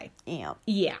cry? Yeah.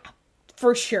 Yeah.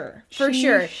 For sure. For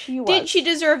sure. She was. Did she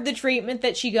deserve the treatment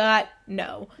that she got?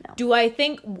 No. Do I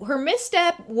think her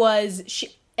misstep was...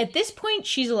 At this point,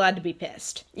 she's allowed to be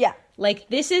pissed. Yeah. Like,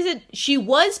 she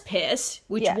was pissed,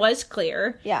 which was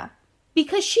clear. Yeah.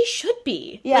 Because she should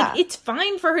be. Yeah. Like, it's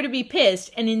fine for her to be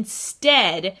pissed, and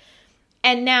instead...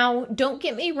 And now, don't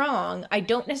get me wrong, I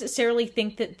don't necessarily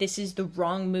think that this is the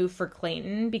wrong move for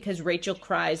Clayton, because Rachel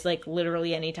cries, like,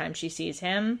 literally anytime she sees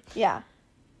him. Yeah.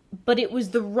 But it was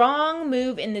the wrong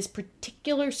move in this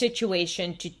particular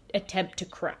situation to attempt to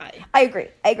cry. I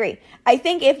agree. I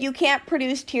think if you can't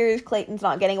produce tears, Clayton's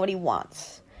not getting what he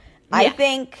wants. Yeah.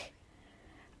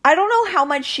 I don't know how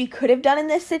much she could have done in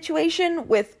this situation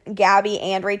with Gabby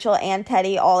and Rachel and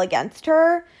Teddy all against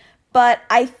her, but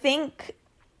I think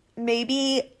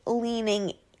maybe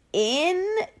leaning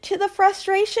in to the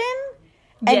frustration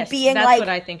and being that's like, what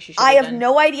I think she should I have done.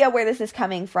 no idea where this is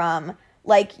coming from.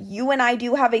 Like, you and I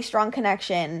do have a strong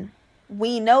connection.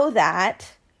 We know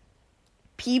that.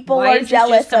 People are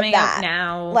jealous of that.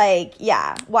 Now? Like,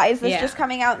 yeah. Why is this just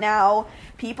coming out now?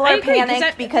 People are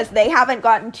panicked because they haven't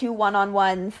gotten 2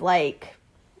 one-on-ones. Like,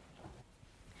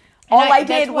 all I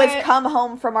did was come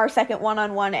home from our second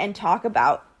one-on-one and talk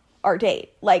about our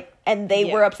date. Like, and they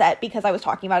were upset because I was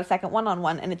talking about a second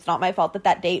one-on-one, and it's not my fault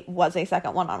that date was a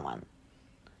second one-on-one.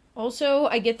 Also,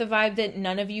 I get the vibe that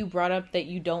none of you brought up that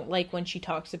you don't like when she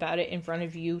talks about it in front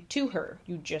of you to her.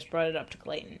 You just brought it up to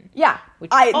Clayton. Yeah.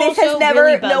 This has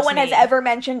never, no one has ever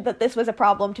mentioned that this was a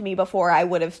problem to me before. I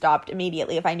would have stopped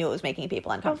immediately if I knew it was making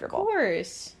people uncomfortable. Of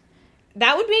course.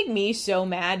 That would make me so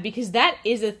mad because that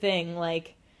is a thing,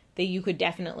 like, that you could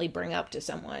definitely bring up to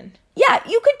someone. Yeah,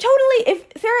 you could totally,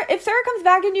 if Sarah comes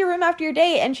back into your room after your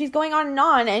date and she's going on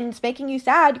and it's making you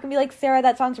sad, you can be like, Sarah,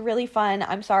 that sounds really fun.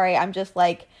 I'm sorry, I'm just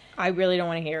like... I really don't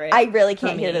want to hear it. I really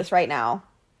can't hear this right now.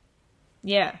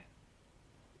 Yeah.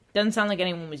 Doesn't sound like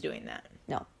anyone was doing that.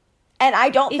 No. And I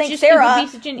don't think Sarah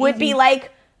would be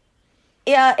like,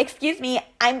 excuse me,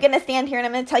 I'm going to stand here and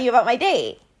I'm going to tell you about my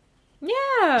date.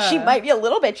 Yeah. She might be a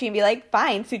little bitchy and be like,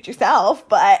 fine, suit yourself,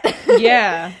 but...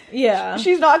 Yeah.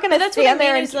 She's not going to stand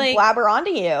there and like, blabber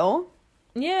onto you.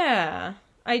 Yeah.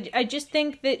 I just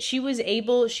think that she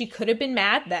could have been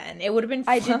mad then. It would have been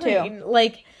fine. I did too.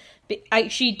 Like...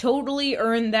 she totally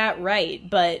earned that right,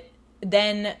 but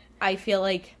then I feel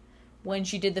like when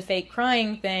she did the fake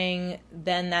crying thing,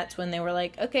 then that's when they were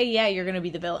like, okay, yeah, you're gonna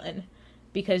be the villain.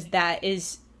 Because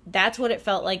that's what it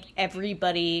felt like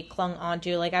everybody clung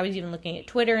onto. Like, I was even looking at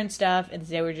Twitter and stuff, and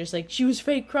they were just like, she was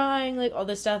fake crying, like, all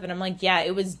this stuff, and I'm like, yeah,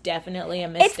 it was definitely a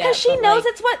misstep. It's because she knows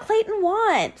it's what Clayton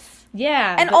wants.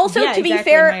 Yeah. And also, to be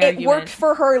fair, it worked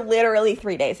for her literally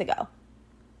 3 days ago.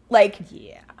 Like...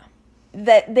 Yeah.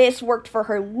 That this worked for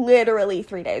her literally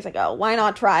 3 days ago. Why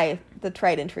not try the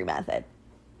tried and true method?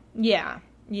 Yeah.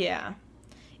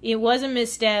 It was a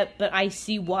misstep, but I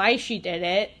see why she did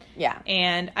it. Yeah.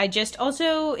 And I just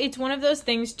also, it's one of those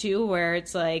things too where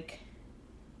it's like,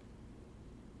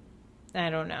 I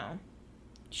don't know.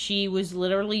 She was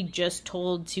literally just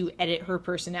told to edit her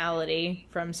personality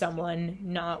from someone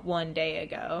not 1 day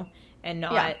ago. And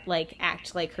not, like,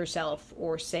 act like herself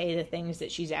or say the things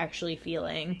that she's actually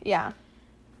feeling. Yeah.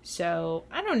 So,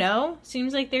 I don't know.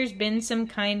 Seems like there's been some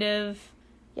kind of...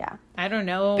 Yeah. I don't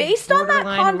know. Based on that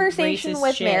conversation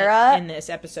with Mara... in this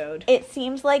episode. It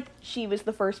seems like she was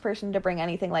the first person to bring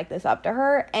anything like this up to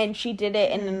her. And she did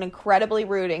it in an incredibly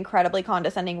rude, incredibly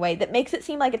condescending way that makes it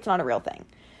seem like it's not a real thing.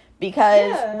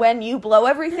 Because when you blow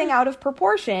everything out of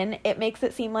proportion, it makes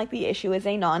it seem like the issue is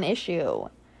a non-issue.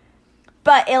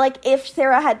 But, if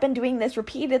Sarah had been doing this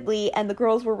repeatedly and the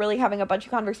girls were really having a bunch of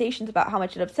conversations about how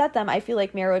much it upset them, I feel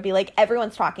like Mara would be like,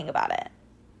 everyone's talking about it.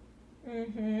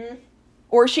 Mm-hmm.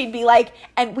 Or she'd be like,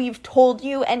 and we've told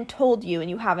you and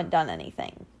you haven't done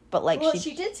anything. But,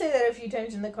 she did say that a few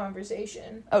times in the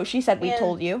conversation. Oh, she said we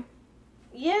told you?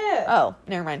 Yeah. Oh,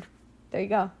 never mind. There you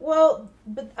go. Well,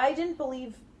 but I didn't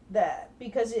believe that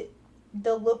because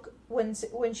the look when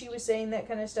she was saying that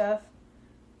kind of stuff,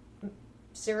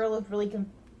 Sarah looked really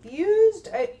confused.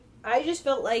 I just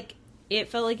felt like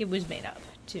it was made up,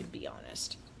 to be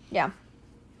honest. Yeah.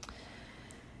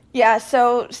 Yeah,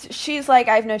 so she's like,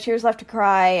 I have no tears left to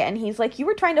cry, and he's like, you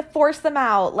were trying to force them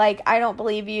out. Like, I don't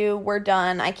believe you. We're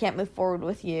done. I can't move forward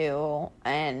with you.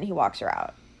 And he walks her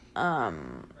out.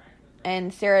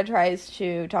 And Sarah tries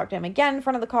to talk to him again in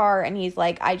front of the car, and he's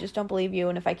like, I just don't believe you,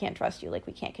 and if I can't trust you, like,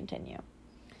 we can't continue.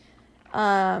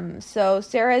 So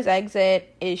Sarah's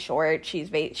exit is short.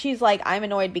 She's like, I'm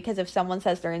annoyed because if someone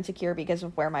says they're insecure because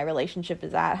of where my relationship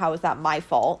is at, how is that my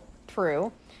fault?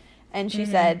 True. And she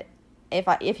said,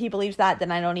 if he believes that,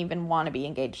 then I don't even want to be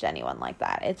engaged to anyone like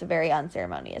that. It's a very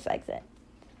unceremonious exit.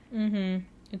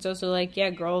 It's also like, yeah,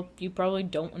 girl, you probably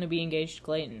don't want to be engaged to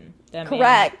Clayton. That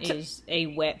Correct. man is a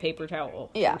wet paper towel,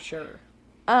 yeah, for sure.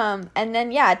 And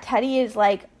then, yeah, Teddy is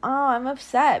like, oh, I'm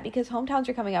upset because hometowns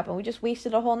are coming up and we just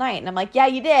wasted a whole night. And I'm like, yeah,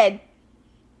 you did.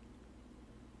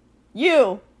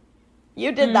 You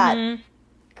did that.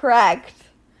 Correct.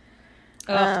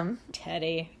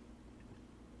 Teddy.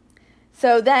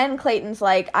 So then Clayton's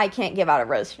like, I can't give out a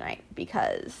rose tonight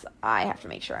because I have to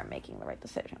make sure I'm making the right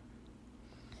decision.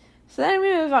 So then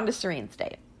we move on to Serene's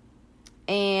date.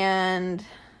 And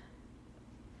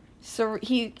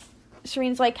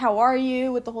Serene's like, how are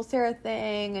you with the whole Sarah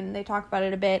thing? And they talk about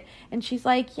it a bit. And she's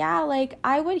like, yeah, like,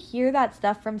 I would hear that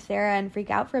stuff from Sarah and freak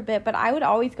out for a bit, but I would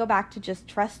always go back to just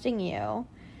trusting you.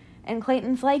 And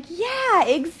Clayton's like, yeah,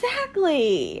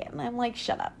 exactly. And I'm like,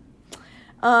 shut up.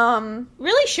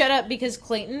 Really shut up, because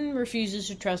Clayton refuses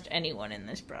to trust anyone in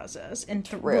this process and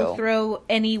will throw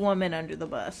any woman under the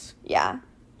bus. Yeah.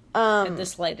 At the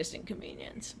slightest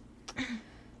inconvenience.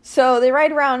 So they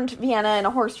ride around Vienna in a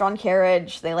horse-drawn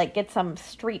carriage. They, like, get some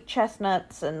street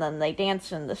chestnuts, and then they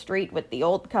dance in the street with the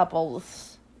old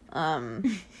couples.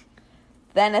 Then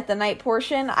at the night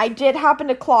portion, I did happen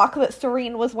to clock that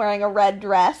Serene was wearing a red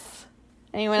dress.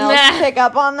 Anyone else pick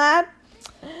up on that?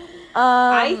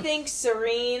 I think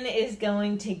Serene is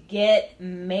going to get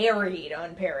married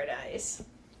on Paradise.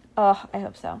 Oh, I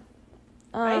hope so.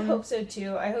 I hope so,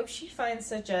 too. I hope she finds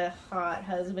such a hot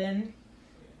husband.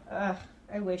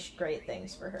 I wish great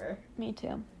things for her. Me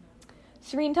too.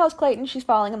 Serene tells Clayton she's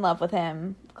falling in love with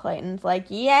him. Clayton's like,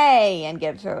 yay, and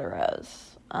gives her the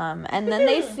rose. And then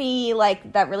they see,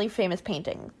 like, that really famous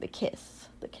painting, the kiss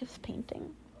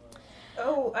painting.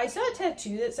 Oh, I saw a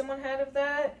tattoo that someone had of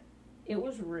that. It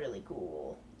was really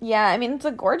cool. Yeah, I mean, it's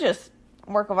a gorgeous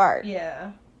work of art.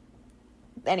 Yeah.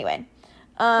 Anyway.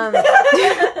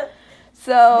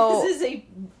 So... This is a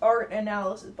art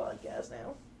analysis podcast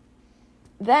now.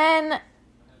 Then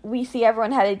we see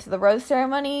everyone headed to the rose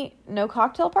ceremony. No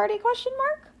cocktail party, question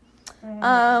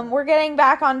mark? We're getting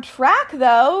back on track,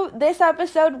 though. This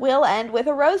episode will end with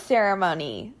a rose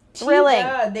ceremony. Thrilling.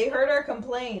 Yeah, they heard our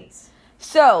complaints.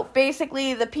 So,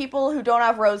 basically, the people who don't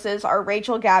have roses are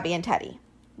Rachel, Gabby, and Teddy.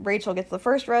 Rachel gets the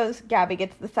first rose, Gabby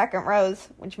gets the second rose,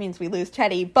 which means we lose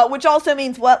Teddy, but which also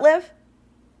means what, Liv?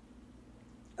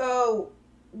 Oh,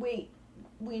 wait.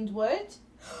 Means what?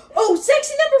 Oh,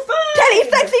 sexy number 5! Teddy's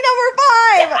sexy number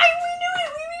 5! We knew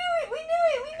it! We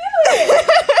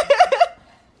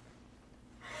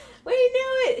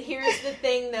knew it! Here's the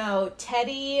thing, though.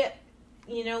 Teddy,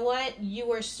 you know what?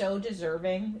 You are so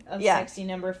deserving of sexy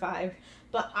number 5.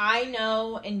 But I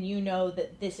know and you know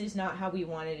that this is not how we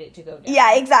wanted it to go down.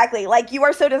 Yeah, exactly. Like, you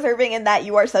are so deserving in that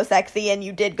you are so sexy and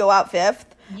you did go out 5th.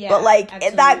 Yeah, but, like,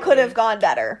 that could have gone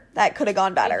better. That could have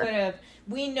gone better. It could have.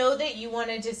 We know that you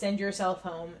wanted to send yourself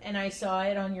home, and I saw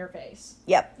it on your face.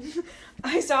 Yep.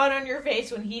 I saw it on your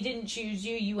face when he didn't choose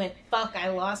you. You went, fuck, I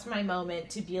lost my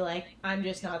moment, to be like, I'm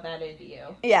just not that into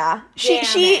you. Yeah.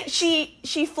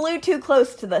 She flew too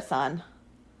close to the sun.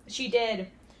 She did.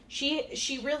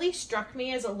 She really struck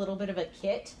me as a little bit of a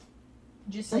Kit.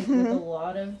 Just, like, with a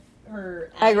lot of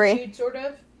her attitude, I agree. Sort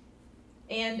of.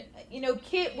 And, you know,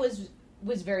 Kit was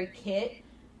very Kit.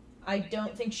 I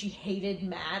don't think she hated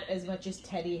Matt as much as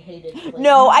Teddy hated Clayton.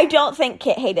 No, I don't think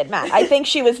Kit hated Matt. I think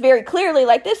she was very clearly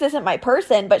like, this isn't my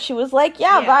person, but she was like,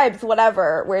 yeah. Vibes,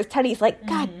 whatever. Whereas Teddy's like,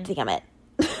 God damn it.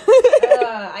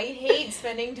 I hate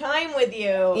spending time with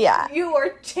you. Yeah. You are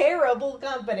terrible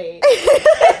company.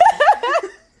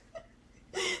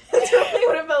 That's really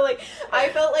what it felt like. I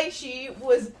felt like she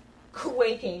was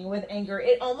quaking with anger.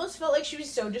 It almost felt like she was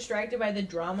so distracted by the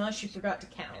drama, she forgot to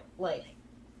count, like,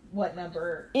 what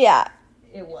number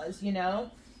it was, you know?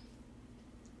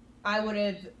 I would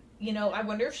have, you know, I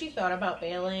wonder if she thought about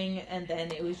bailing and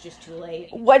then it was just too late.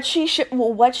 What she should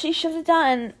have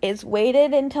done is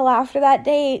waited until after that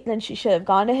date, then she should have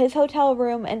gone to his hotel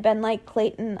room and been like,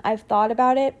 Clayton, I've thought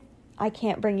about it. I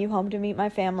can't bring you home to meet my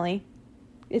family.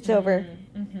 It's over.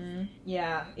 Mm-hmm.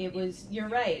 Yeah, it was, you're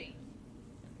right.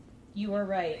 You are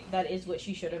right. That is what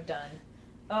she should have done.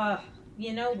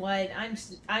 You know what? I'm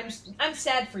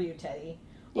sad for you, Teddy.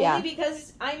 Yeah. Only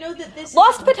because I know that this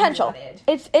Lost is what you potential. wanted.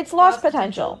 It's lost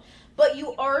potential. But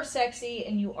you are sexy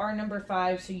and you are number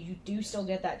 5, so you do still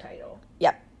get that title.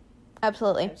 Yep.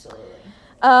 Absolutely. Absolutely.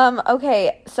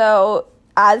 Okay, so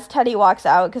as Teddy walks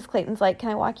out, because Clayton's like, can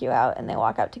I walk you out? And they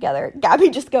walk out together. Gabby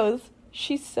just goes,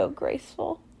 she's so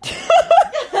graceful. And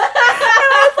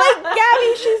I was like,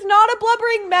 Gabby, she's not a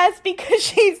blubbering mess because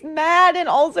she's mad and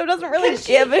also doesn't really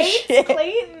give a shit.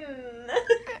 Clayton.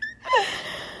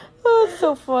 Oh, it's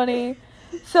so funny.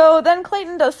 So then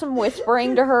Clayton does some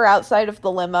whispering to her outside of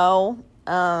the limo.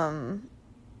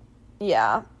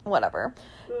 Yeah, whatever.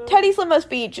 Teddy's limo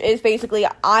speech is basically,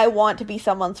 I want to be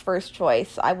someone's first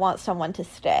choice. I want someone to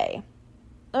stay.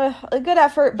 A good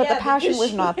effort, but the passion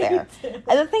was not there.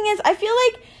 And the thing is, I feel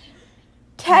like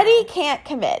Teddy can't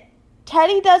commit.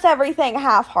 Teddy does everything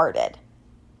half-hearted.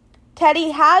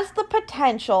 Teddy has the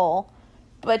potential,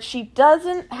 but she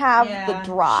doesn't have the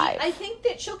drive. I think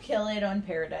that she'll kill it on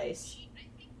Paradise.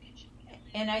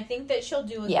 And I think that she'll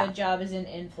do a good job as an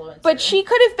influencer. But she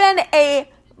could have been a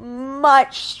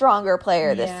much stronger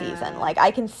player this season. Like,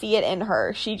 I can see it in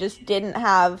her. She just didn't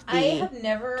have the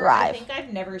drive. I think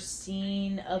I've never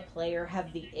seen a player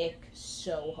have the ick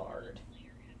so hard.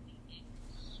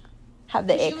 Have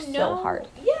the ick so hard.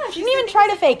 Yeah. She didn't even try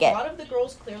to fake it. A lot of the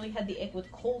girls clearly had the ick with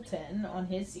Colton on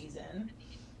his season.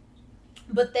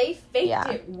 But they faked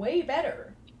it way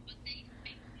better.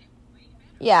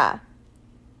 Yeah.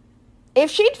 If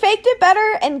she'd faked it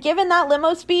better and given that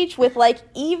limo speech with, like,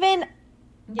 even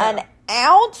an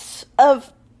ounce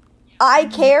of I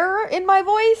care in my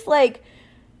voice, like,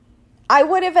 I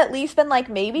would have at least been like,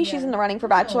 maybe she's in the running for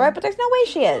Bachelorette, but there's no way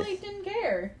she is. She really didn't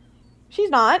care. She's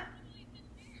not.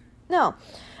 No.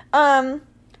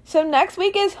 So next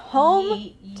week is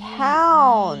hometowns,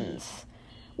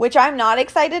 which I'm not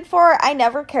excited for. I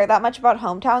never care that much about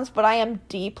hometowns, but I am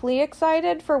deeply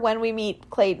excited for when we meet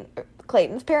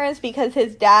Clayton's parents, because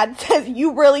his dad says,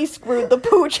 you really screwed the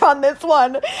pooch on this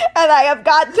one, and I have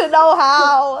got to know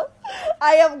how.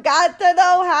 I have got to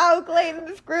know how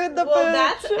Clayton screwed the pooch. Well,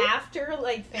 that's after,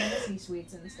 like, fantasy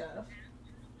suites and stuff.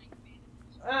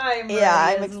 I'm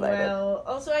excited. Well.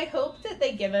 Also, I hope that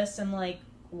they give us some, like,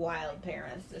 wild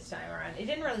parents this time around. It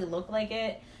didn't really look like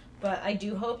it, but I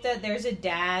do hope that there's a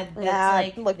dad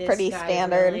that's, look this pretty guy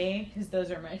standard. Because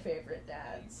those are my favorite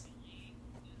dads.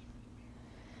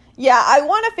 Yeah, I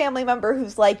want a family member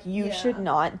who's like, you should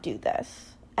not do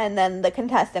this. And then the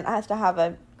contestant has to have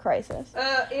a crisis.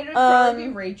 It would probably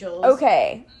be Rachel's.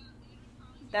 Okay.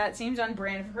 That seems on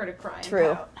brand for her to cry.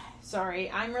 True. About. Sorry,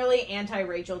 I'm really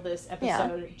anti-Rachel this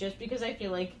episode, just because I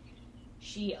feel like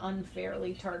she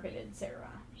unfairly targeted Sarah.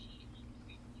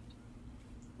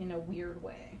 In a weird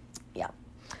way. Yeah.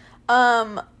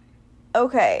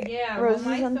 Okay. Yeah, Roses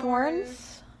and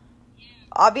Thorns.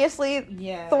 Obviously,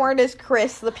 Thorn is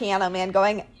Chris, the piano man,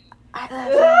 going, I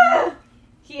love you.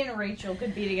 He and Rachel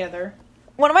could be together.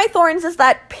 One of my thorns is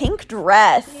that pink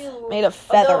dress made of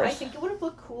feathers. Although I think it would have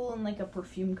looked cool in, like, a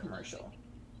perfume commercial.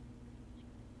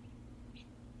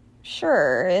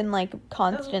 Sure, in, like,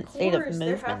 constant state of movement,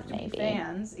 there have to maybe. Be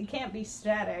fans. It can't be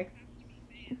static.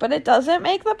 But it doesn't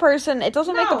make the person, make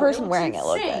the person wearing it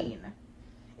look good.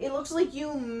 It looks like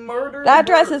you murdered that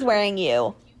dress is wearing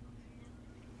you.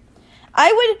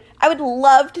 I would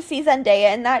love to see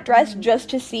Zendaya in that dress just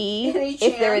to see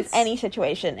if there is any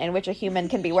situation in which a human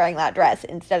can be wearing that dress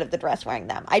instead of the dress wearing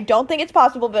them. I don't think it's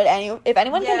possible, but if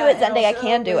anyone can do it, Zendaya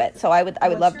can do it. So I would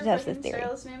love to test this theory.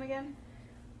 What's your name again?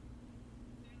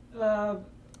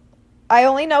 I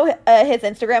only know his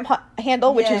Instagram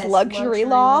handle, which is Luxury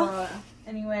Law.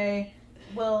 Anyway,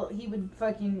 well, he would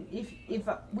fucking if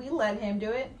we let him do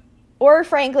it. Or,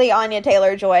 frankly, Anya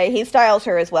Taylor-Joy. He styles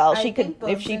her as well. She could,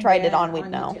 if she tried it on, we'd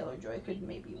know. Anya Taylor-Joy could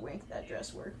maybe make that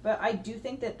dress work. But I do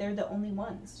think that they're the only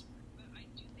ones.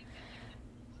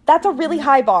 That's a really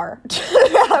high bar to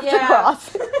have to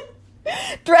cross.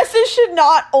 Dresses should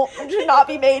not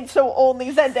be made so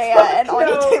only Zendaya and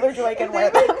Anya Taylor-Joy can wear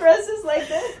them. Dresses like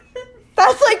that.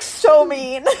 That's, like, so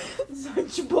mean.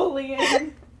 Such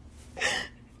bullying.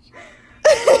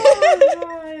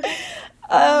 Oh,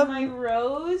 God. My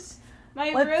rose...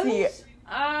 Let's see.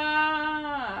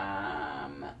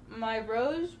 My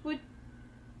rose would...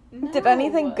 No. Did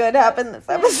anything good happen this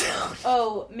episode?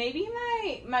 Oh, maybe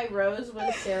my rose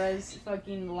was Sarah's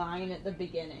fucking line at the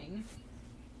beginning.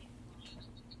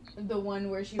 The one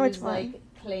where she was like,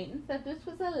 Clayton said this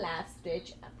was a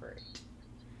last-ditch effort.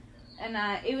 And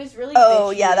it was really Oh,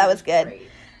 yeah, that was good. Great.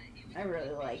 I really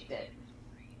liked it.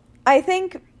 I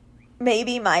think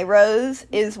maybe my rose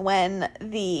is when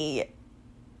the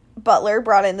Butler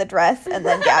brought in the dress, and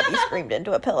then Gabby screamed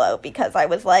into a pillow because I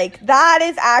was like, that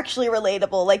is actually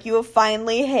relatable. Like, you have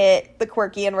finally hit the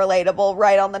quirky and relatable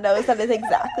right on the nose. That is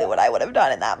exactly what I would have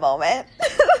done in that moment.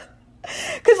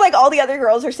 Because, like, all the other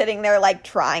girls are sitting there, like,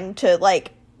 trying to,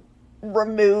 like,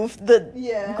 remove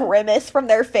the grimace from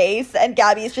their face, and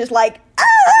Gabby's just like,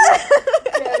 ah!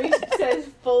 Gabby says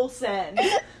full send.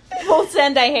 Full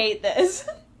send, I hate this.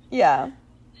 Yeah.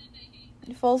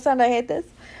 Full send, I hate this.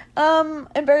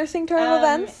 Embarrassing turn of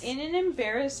events? In an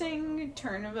embarrassing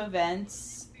turn of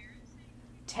events,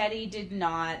 Teddy did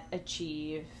not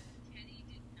achieve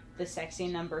the sexy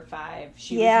number 5.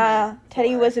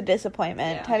 Teddy was a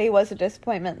disappointment. Yeah. Teddy was a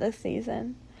disappointment this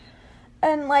season.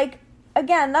 And, like,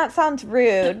 again, that sounds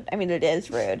rude. I mean, it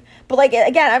is rude. But, like,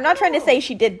 again, I'm not trying to say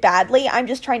she did badly. I'm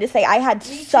just trying to say I had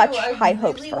such high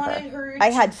hopes for her.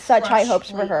 I had such high hopes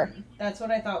for her. That's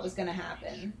what I thought was going to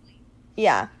happen.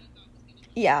 Yeah.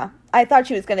 Yeah. I thought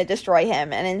she was going to destroy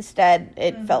him, and instead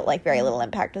it felt like very little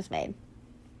impact was made.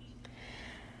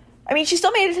 I mean, she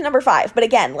still made it to number 5, but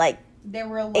again, like, there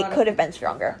were a lot it could have been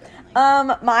stronger. I'm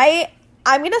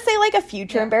going to say, like, a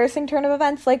future embarrassing turn of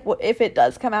events, like, if it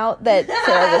does come out that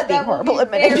Sarah was being horrible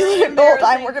at manipulating the whole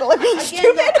time, we're going to look really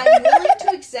stupid. I'm willing to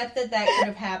accept that could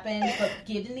have happened, but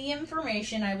given the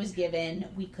information I was given,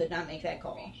 we could not make that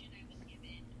call.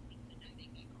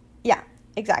 Yeah,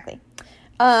 exactly.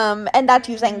 And that's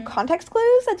using context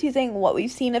clues. That's using what we've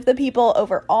seen of the people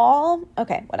overall.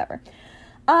 Okay, whatever.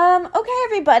 Okay,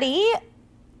 everybody.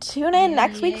 Tune in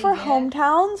next week for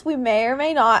Hometowns. We may or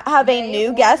may not have a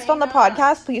new guest on the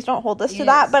podcast. Please don't hold us to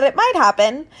that, but it might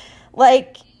happen.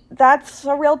 Like, that's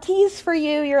a real tease for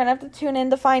you. You're going to have to tune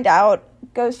in to find out.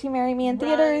 Go see Marry Me in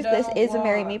theaters. This is a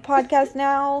Marry Me podcast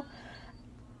now.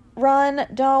 Run,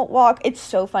 don't walk. It's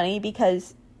so funny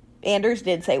because Anders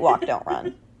did say walk, don't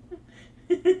run.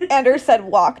 Anders said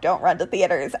walk, don't run to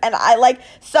theaters. And I, like,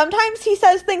 sometimes he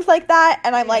says things like that,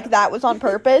 and I'm like, that was on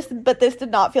purpose, but this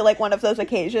did not feel like one of those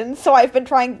occasions. So I've been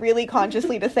trying really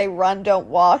consciously to say run, don't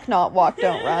walk, not walk,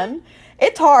 don't run.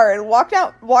 It's hard. Walk,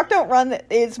 don't run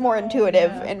is more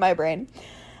intuitive in my brain.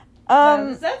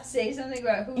 Does that say something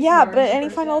about who's but any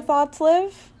final thoughts,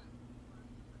 Liv?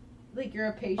 Like, you're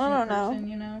a patient person,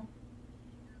 you know?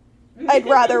 I'd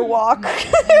rather walk.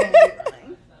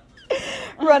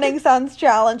 Running sounds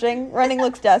challenging. Running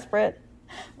looks desperate.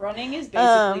 Running is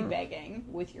basically begging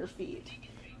with your feet.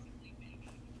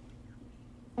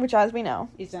 Which, as we know,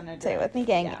 is unattractive. Say it with me,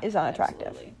 gang, is unattractive.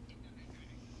 Absolutely.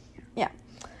 Yeah.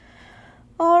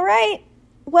 All right.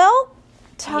 Well,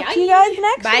 talk to you guys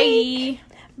next week.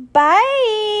 Bye.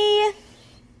 Bye.